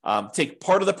you take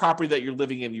part of the property that you're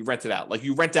living in, you rent it out. Like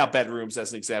you rent out bedrooms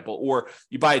as an example, or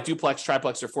you buy a duplex,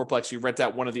 triplex, or fourplex, you rent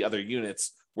out one of the other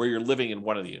units where you're living in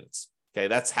one of the units. Okay,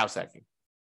 that's house hacking.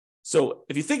 So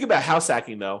if you think about house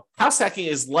hacking though, house hacking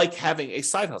is like having a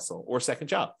side hustle or second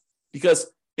job. Because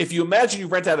if you imagine you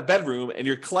rent out a bedroom and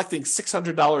you're collecting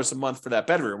 $600 a month for that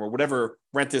bedroom or whatever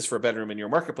rent is for a bedroom in your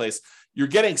marketplace, you're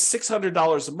getting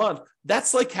 $600 a month.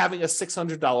 That's like having a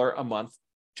 $600 a month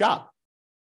job,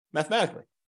 mathematically.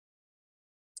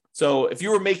 So if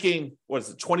you were making,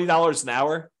 $20 an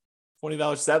hour,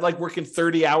 $20, is that like working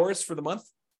 30 hours for the month?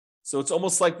 So it's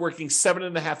almost like working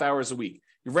 7.5 hours a week.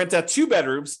 You rent out 2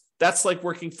 bedrooms, that's like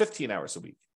working 15 hours a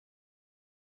week.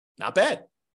 Not bad.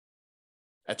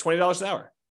 At $20 an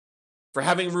hour for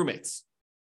having roommates.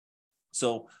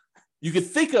 So you could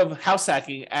think of house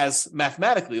hacking as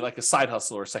mathematically like a side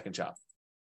hustle or a second job.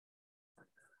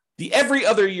 The every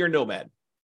other year nomad.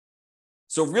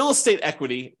 So real estate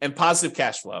equity and positive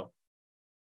cash flow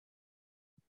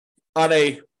on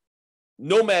a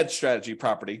nomad strategy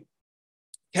property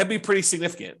can be pretty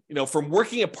significant. You know, from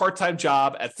working a part-time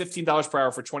job at $15 per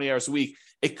hour for 20 hours a week,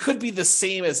 it could be the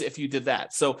same as if you did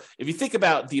that. So if you think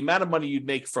about the amount of money you'd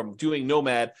make from doing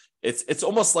nomad, it's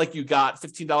almost like you got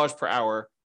 $15 per hour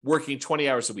working 20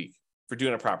 hours a week for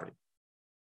doing a property.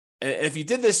 And if you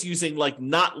did this using like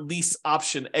not lease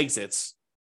option exits,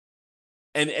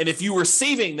 and if you were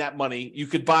saving that money, you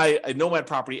could buy a nomad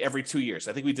property every 2 years.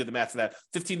 I think we did the math for that.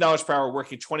 $15 per hour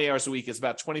working 20 hours a week is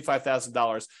about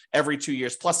 $25,000 every 2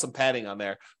 years, plus some padding on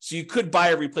there. So you could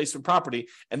buy a replacement property,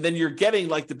 and then you're getting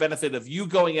like the benefit of you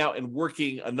going out and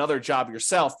working another job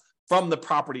yourself from the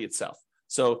property itself.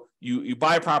 So you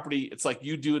buy a property, it's like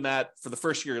you doing that for the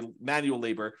first year, manual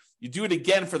labor. You do it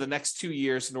again for the next 2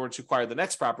 years in order to acquire the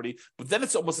next property, but then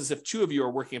it's almost as if 2 of you are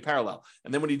working in parallel.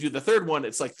 And then when you do the third one,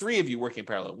 it's like 3 of you working in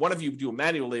parallel. 1 of you do a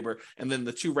manual labor, and then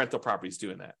the 2 rental properties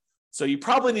doing that. So you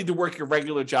probably need to work your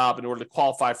regular job in order to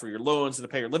qualify for your loans and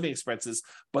to pay your living expenses,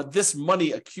 but this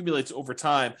money accumulates over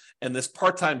time, and this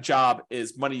part-time job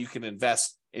is money you can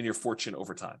invest in your fortune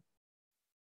over time.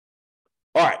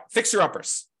 All right,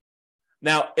 fixer-uppers.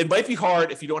 Now, it might be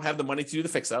hard if you don't have the money to do the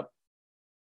fix-up.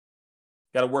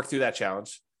 Got to work through that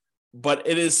challenge. But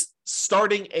it is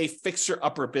starting a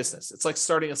fixer-upper business. It's like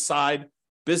starting a side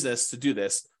business to do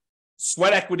this.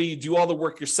 Sweat equity, you do all the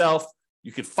work yourself.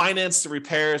 You could finance the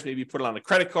repairs, maybe put it on a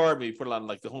credit card, maybe put it on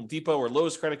like the Home Depot or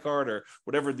Lowe's credit card or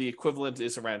whatever the equivalent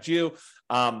is around you.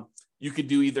 You could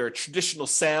do either a traditional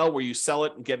sale where you sell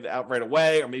it and get it out right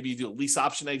away, or maybe you do a lease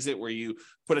option exit where you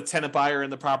put a tenant buyer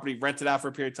in the property, rent it out for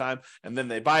a period of time, and then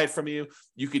they buy it from you.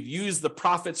 You could use the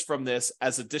profits from this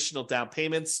as additional down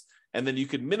payments, and then you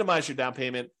could minimize your down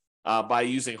payment by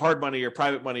using hard money or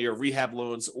private money or rehab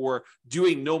loans or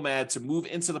doing nomad to move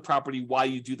into the property while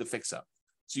you do the fix-up.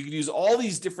 So you can use all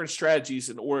these different strategies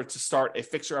in order to start a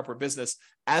fixer-upper business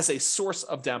as a source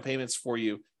of down payments for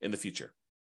you in the future.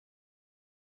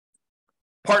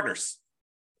 Partners.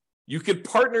 You could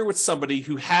partner with somebody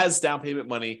who has down payment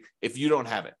money if you don't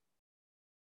have it.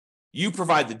 You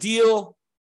provide the deal,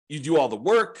 you do all the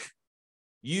work,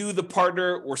 you, the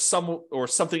partner, or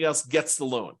something else gets the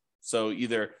loan. So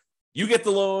either You get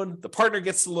the loan, the partner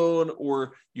gets the loan,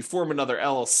 or you form another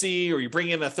LLC, or you bring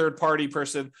in a third-party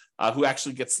person who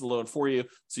actually gets the loan for you.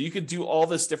 So you could do all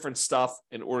this different stuff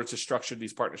in order to structure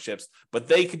these partnerships, but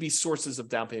they could be sources of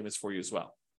down payments for you as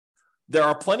well. There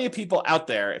are plenty of people out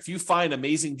there, if you find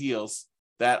amazing deals,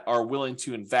 that are willing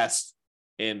to invest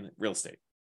in real estate.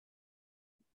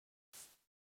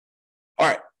 All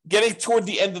right, getting toward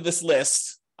the end of this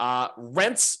list,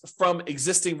 rents from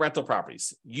existing rental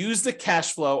properties. Use the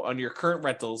cash flow on your current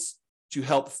rentals to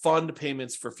help fund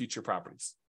payments for future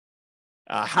properties.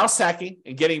 House hacking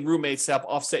and getting roommates to help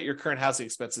offset your current housing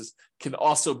expenses can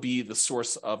also be the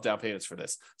source of down payments for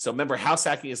this. So remember, house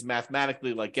hacking is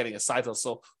mathematically like getting a side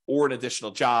hustle or an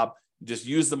additional job. You just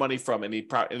use the money from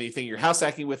anything you're house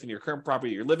hacking with in your current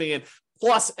property you're living in,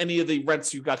 plus any of the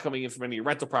rents you've got coming in from any of your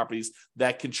rental properties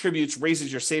that contributes,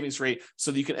 raises your savings rate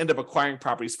so that you can end up acquiring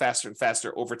properties faster and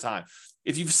faster over time.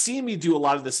 If you've seen me do a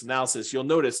lot of this analysis, you'll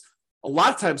notice a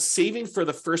lot of times saving for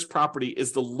the first property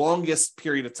is the longest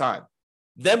period of time.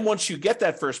 Then once you get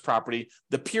that first property,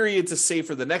 the period to save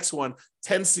for the next one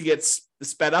tends to get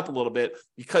sped up a little bit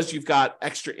because you've got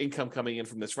extra income coming in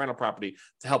from this rental property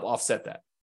to help offset that.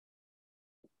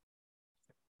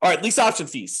 All right, lease option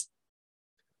fees.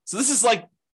 So this is like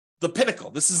the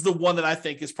pinnacle. This is the one that I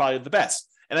think is probably the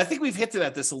best. And I think we've hinted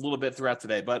at this a little bit throughout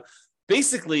today, but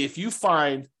basically if you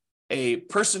find a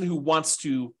person who wants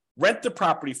to rent the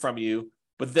property from you,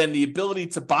 but then the ability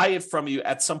to buy it from you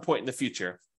at some point in the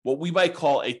future, what we might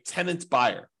call a tenant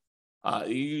buyer.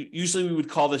 Usually we would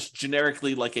call this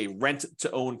generically like a rent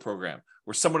to own program,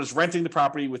 where someone is renting the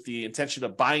property with the intention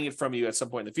of buying it from you at some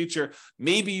point in the future.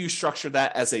 Maybe you structure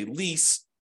that as a lease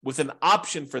with an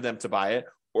option for them to buy it,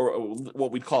 or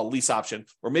what we'd call a lease option,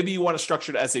 or maybe you want to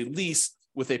structure it as a lease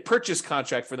with a purchase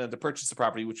contract for them to purchase the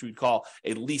property, which we'd call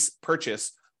a lease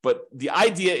purchase. But the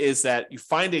idea is that you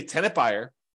find a tenant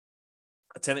buyer,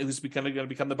 a tenant who's going to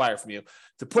become the buyer from you,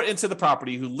 to put into the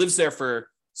property, who lives there for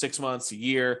 6 months, a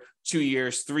year, 2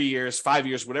 years, 3 years, 5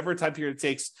 years, whatever time period it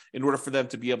takes in order for them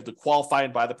to be able to qualify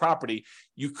and buy the property.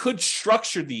 You could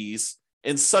structure these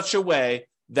in such a way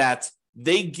that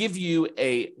they give you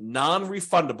a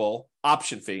non-refundable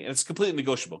option fee, and it's completely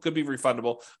negotiable. It could be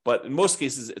refundable, but in most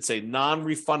cases, it's a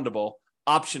non-refundable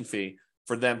option fee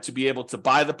for them to be able to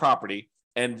buy the property.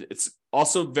 And it's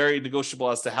also very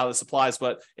negotiable as to how this applies,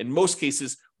 but in most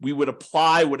cases, we would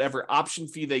apply whatever option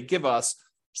fee they give us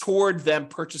toward them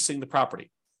purchasing the property.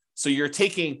 So you're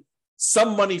taking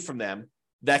some money from them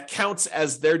that counts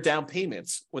as their down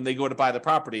payments when they go to buy the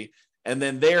property, and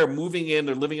then they're moving in,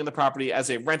 they're living in the property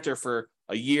as a renter for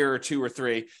a year or 2 or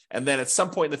 3, and then at some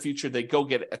point in the future, they go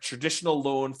get a traditional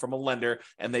loan from a lender,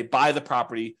 and they buy the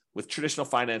property with traditional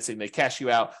financing, they cash you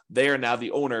out, they are now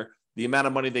the owner. The amount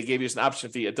of money they gave you as an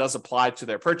option fee, it does apply to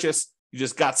their purchase. You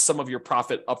just got some of your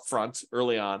profit up front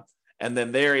early on, and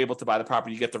then they're able to buy the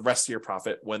property. You get the rest of your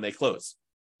profit when they close.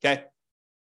 Okay.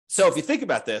 So if you think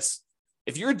about this,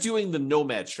 if you're doing the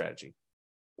nomad strategy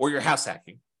or you're house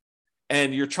hacking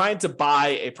and you're trying to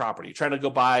buy a property, trying to go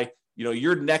buy,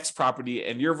 your next property,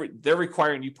 and they're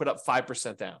requiring you put up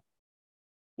 5% down.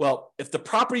 Well, if the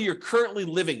property you're currently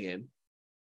living in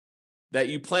that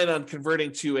you plan on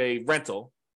converting to a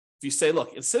rental, if you say,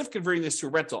 look, instead of converting this to a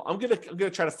rental, I'm gonna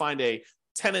try to find a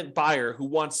tenant buyer who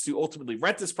wants to ultimately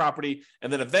rent this property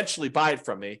and then eventually buy it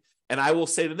from me. And I will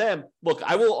say to them, look,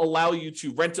 I will allow you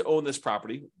to rent to own this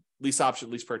property, lease option,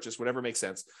 lease purchase, whatever makes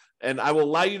sense. And I will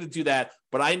allow you to do that,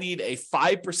 but I need a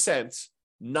 5%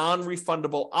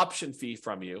 non-refundable option fee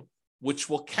from you, which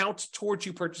will count towards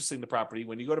you purchasing the property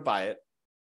when you go to buy it,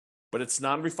 but it's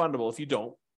non-refundable if you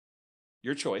don't,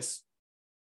 your choice.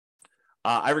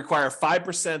 I require a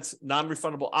 5%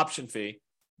 non-refundable option fee.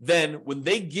 Then when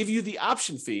they give you the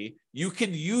option fee, you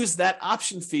can use that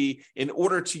option fee in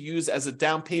order to use as a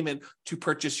down payment to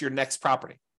purchase your next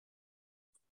property.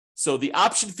 So the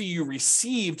option fee you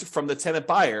received from the tenant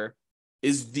buyer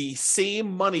is the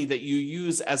same money that you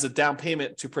use as a down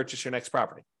payment to purchase your next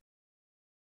property.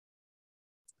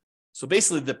 So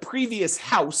basically, the previous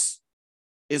house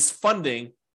is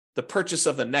funding the purchase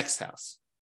of the next house.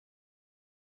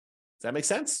 Does that make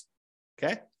sense?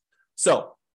 Okay.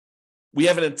 So we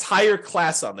have an entire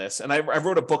class on this, and I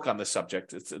wrote a book on this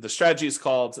subject. The strategy is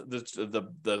called,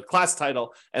 the class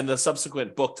title and the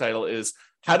subsequent book title is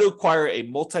How to Acquire a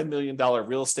Multi-Million-Dollar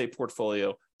Real Estate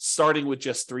Portfolio Starting with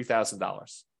Just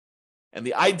 $3,000. And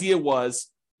the idea was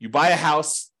you buy a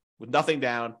house with nothing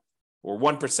down or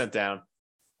 1% down,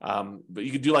 but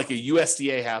you could do like a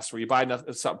USDA house where you buy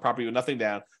some property with nothing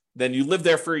down. Then you live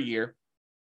there for a year.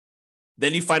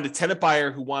 Then you find a tenant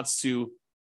buyer who wants to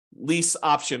lease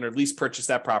option or lease purchase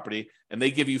that property, and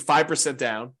they give you 5%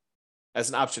 down. as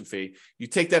an option fee. You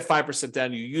take that 5%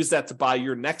 down, you use that to buy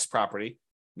your next property.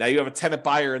 Now you have a tenant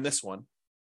buyer in this one.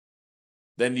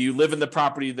 Then you live in the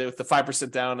property with the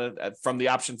 5% down from the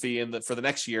option fee for the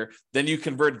next year. Then you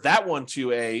convert that one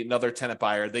to another tenant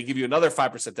buyer. They give you another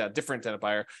 5% down, different tenant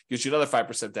buyer gives you another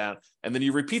 5% down. And then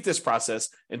you repeat this process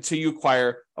until you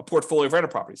acquire a portfolio of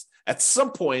rental properties. At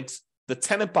some point, the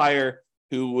tenant buyer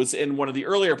who was in one of the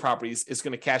earlier properties is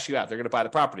going to cash you out. They're going to buy the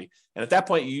property. And at that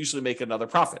point, you usually make another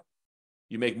profit.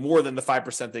 You make more than the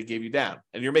 5% they gave you down.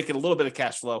 And you're making a little bit of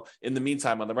cash flow in the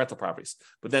meantime on the rental properties.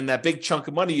 But then that big chunk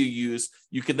of money you use,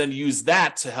 you can then use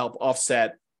that to help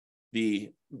offset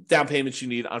the down payments you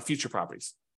need on future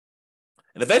properties.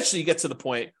 And eventually you get to the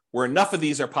point where enough of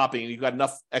these are popping and you've got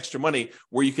enough extra money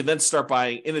where you can then start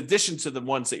buying, in addition to the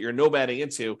ones that you're nomading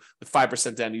into with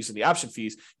 5% down using the option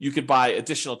fees, you could buy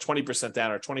additional 20%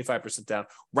 down or 25% down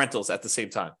rentals at the same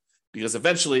time. Because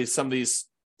eventually some of these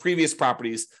previous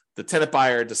properties, the tenant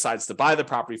buyer decides to buy the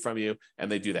property from you, and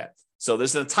they do that. So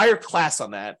there's an entire class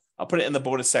on that. I'll put it in the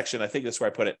bonus section. I think that's where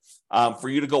I put it, for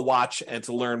you to go watch and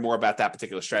to learn more about that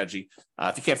particular strategy.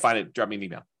 If you can't find it, drop me an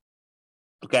email.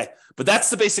 Okay, but that's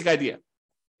the basic idea,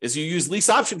 is you use lease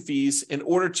option fees in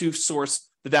order to source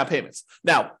the down payments.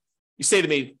 Now, you say to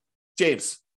me,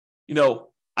 James,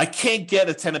 I can't get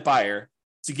a tenant buyer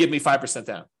to give me 5%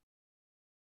 down.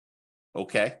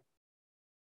 Okay.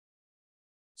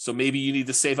 So maybe you need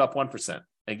to save up 1%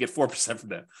 and get 4% from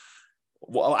them.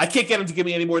 Well, I can't get them to give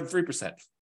me any more than 3%.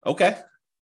 Okay.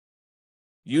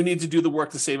 You need to do the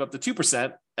work to save up the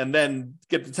 2% and then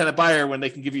get the tenant buyer when they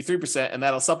can give you 3%, and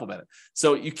that'll supplement it.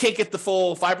 So you can't get the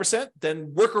full 5%,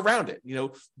 then work around it.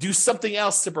 Do something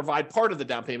else to provide part of the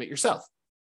down payment yourself.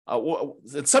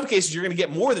 In some cases, you're going to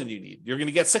get more than you need. You're going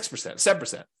to get 6%,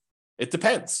 7%. It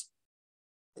depends.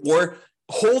 Or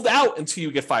hold out until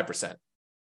you get 5%.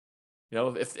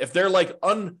 If they're like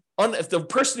if the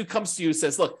person who comes to you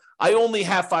says, look, I only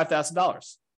have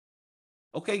 $5,000.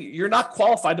 Okay, you're not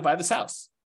qualified to buy this house.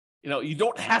 You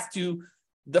don't have to.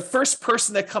 The first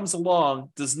person that comes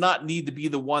along does not need to be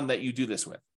the one that you do this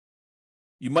with.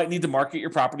 You might need to market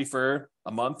your property for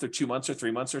a month or 2 months or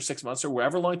 3 months or 6 months or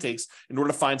whatever long it takes in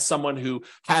order to find someone who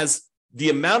has the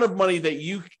amount of money that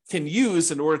you can use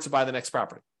in order to buy the next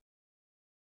property.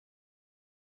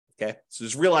 Okay, so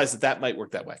just realize that might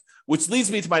work that way, which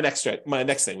leads me to my next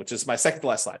thing, which is my second to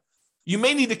last slide. You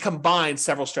may need to combine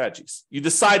several strategies. You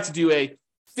decide to do a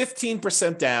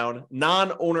 15% down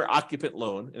non-owner occupant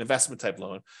loan, an investment type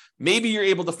loan. Maybe you're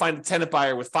able to find a tenant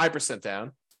buyer with 5%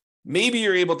 down. Maybe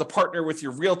you're able to partner with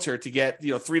your realtor to get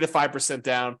 3 to 5%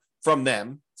 down from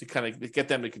them to kind of get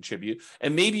them to contribute.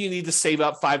 And maybe you need to save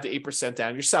up 5 to 8%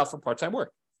 down yourself for part-time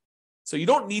work. So you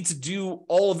don't need to do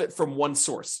all of it from one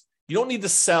source. You don't need to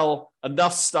sell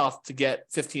enough stuff to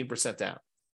get 15% down.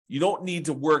 You don't need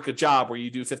to work a job where you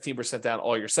do 15% down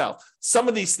all yourself. Some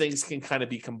of these things can kind of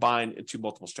be combined into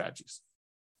multiple strategies.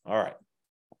 All right.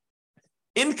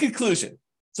 In conclusion,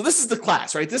 so this is the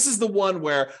class, right? This is the one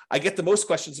where I get the most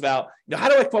questions about, how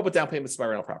do I come up with down payments to my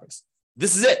rental properties?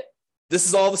 This is it. This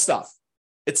is all the stuff.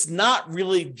 It's not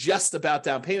really just about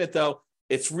down payment, though.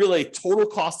 It's really total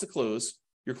cost to close,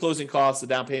 your closing costs, the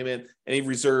down payment, any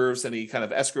reserves, any kind of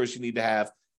escrows you need to have,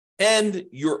 and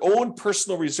your own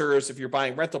personal reserves if you're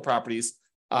buying rental properties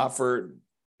for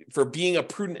being a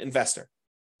prudent investor.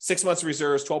 6 months of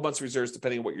reserves, 12 months of reserves,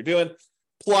 depending on what you're doing.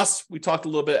 Plus, we talked a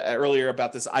little bit earlier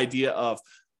about this idea of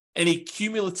any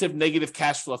cumulative negative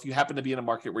cash flow if you happen to be in a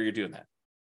market where you're doing that.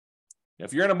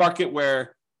 If you're in a market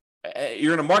where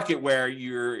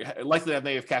you're likely to have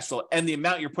negative cash flow and the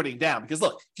amount you're putting down, because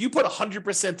look, if you put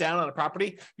 100% down on a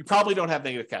property, you probably don't have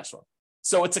negative cash flow.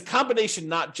 So it's a combination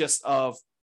not just of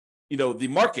the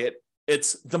market,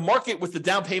 it's the market with the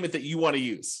down payment that you want to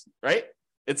use, right?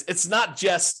 It's not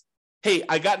just, hey,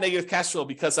 I got negative cash flow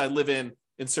because I live in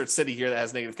insert city here that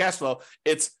has negative cash flow.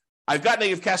 It's I've got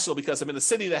negative cash flow because I'm in a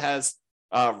city that has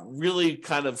really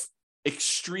kind of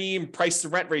extreme price to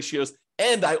rent ratios,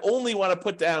 and I only want to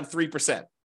put down 3%,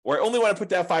 or I only want to put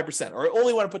down 5%, or I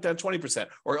only want to put down 20%,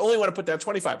 or I only want to put down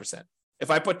 25%.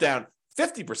 If I put down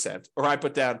 50%, or I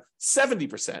put down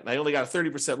 70%, and I only got a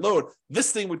 30% load,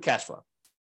 this thing would cash flow.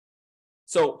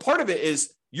 So part of it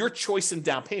is your choice in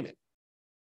down payment.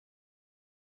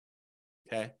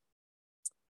 Okay.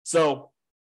 So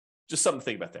just something to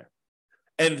think about there.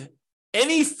 And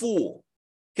any fool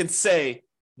can say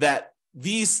that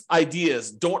these ideas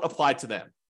don't apply to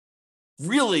them.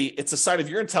 Really, it's a sign of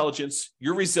your intelligence,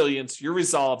 your resilience, your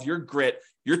resolve, your grit,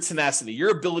 your tenacity,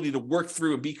 your ability to work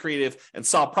through and be creative and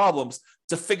solve problems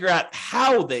to figure out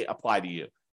how they apply to you,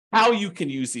 how you can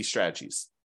use these strategies.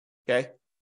 Okay.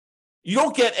 You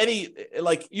don't get any,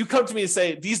 like, you come to me and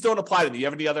say, these don't apply to me. You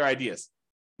have any other ideas?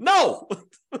 No.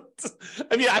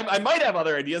 I mean, I might have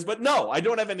other ideas, but no, I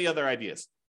don't have any other ideas.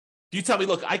 You tell me,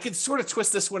 look, I could sort of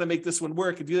twist this one and make this one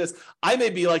work and do this. I may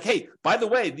be like, hey, by the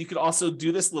way, you could also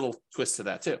do this little twist to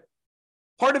that too.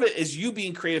 Part of it is you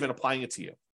being creative and applying it to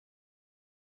you.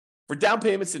 For down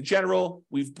payments in general,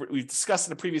 we've discussed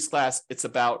in a previous class, it's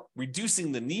about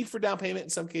reducing the need for down payment in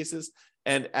some cases.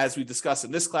 And as we discussed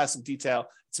in this class in detail,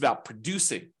 it's about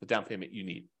producing the down payment you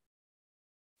need.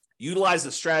 Utilize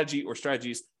a strategy or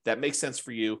strategies that make sense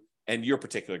for you and your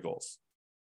particular goals.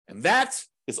 And that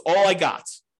is all I got.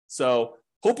 So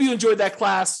hope you enjoyed that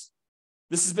class.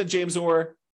 This has been James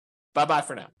Orr. Bye-bye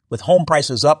for now. With home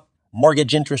prices up,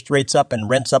 mortgage interest rates up, and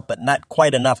rents up, but not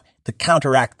quite enough to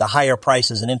counteract the higher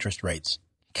prices and interest rates,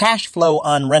 cash flow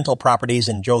on rental properties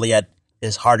in Joliet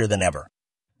is harder than ever.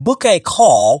 Book a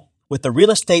call with the Real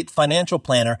Estate Financial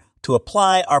Planner to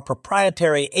apply our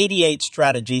proprietary 88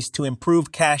 strategies to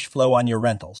improve cash flow on your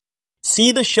rentals.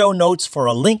 See the show notes for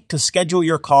a link to schedule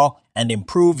your call and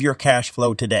improve your cash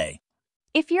flow today.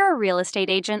 If you're a real estate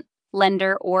agent,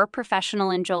 lender, or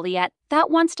professional in Joliet that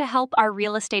wants to help our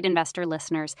real estate investor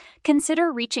listeners,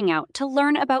 consider reaching out to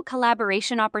learn about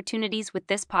collaboration opportunities with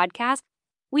this podcast.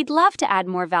 We'd love to add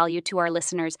more value to our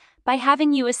listeners by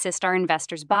having you assist our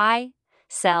investors buy,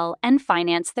 sell, and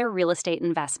finance their real estate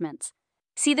investments.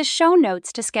 See the show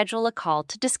notes to schedule a call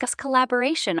to discuss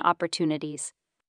collaboration opportunities.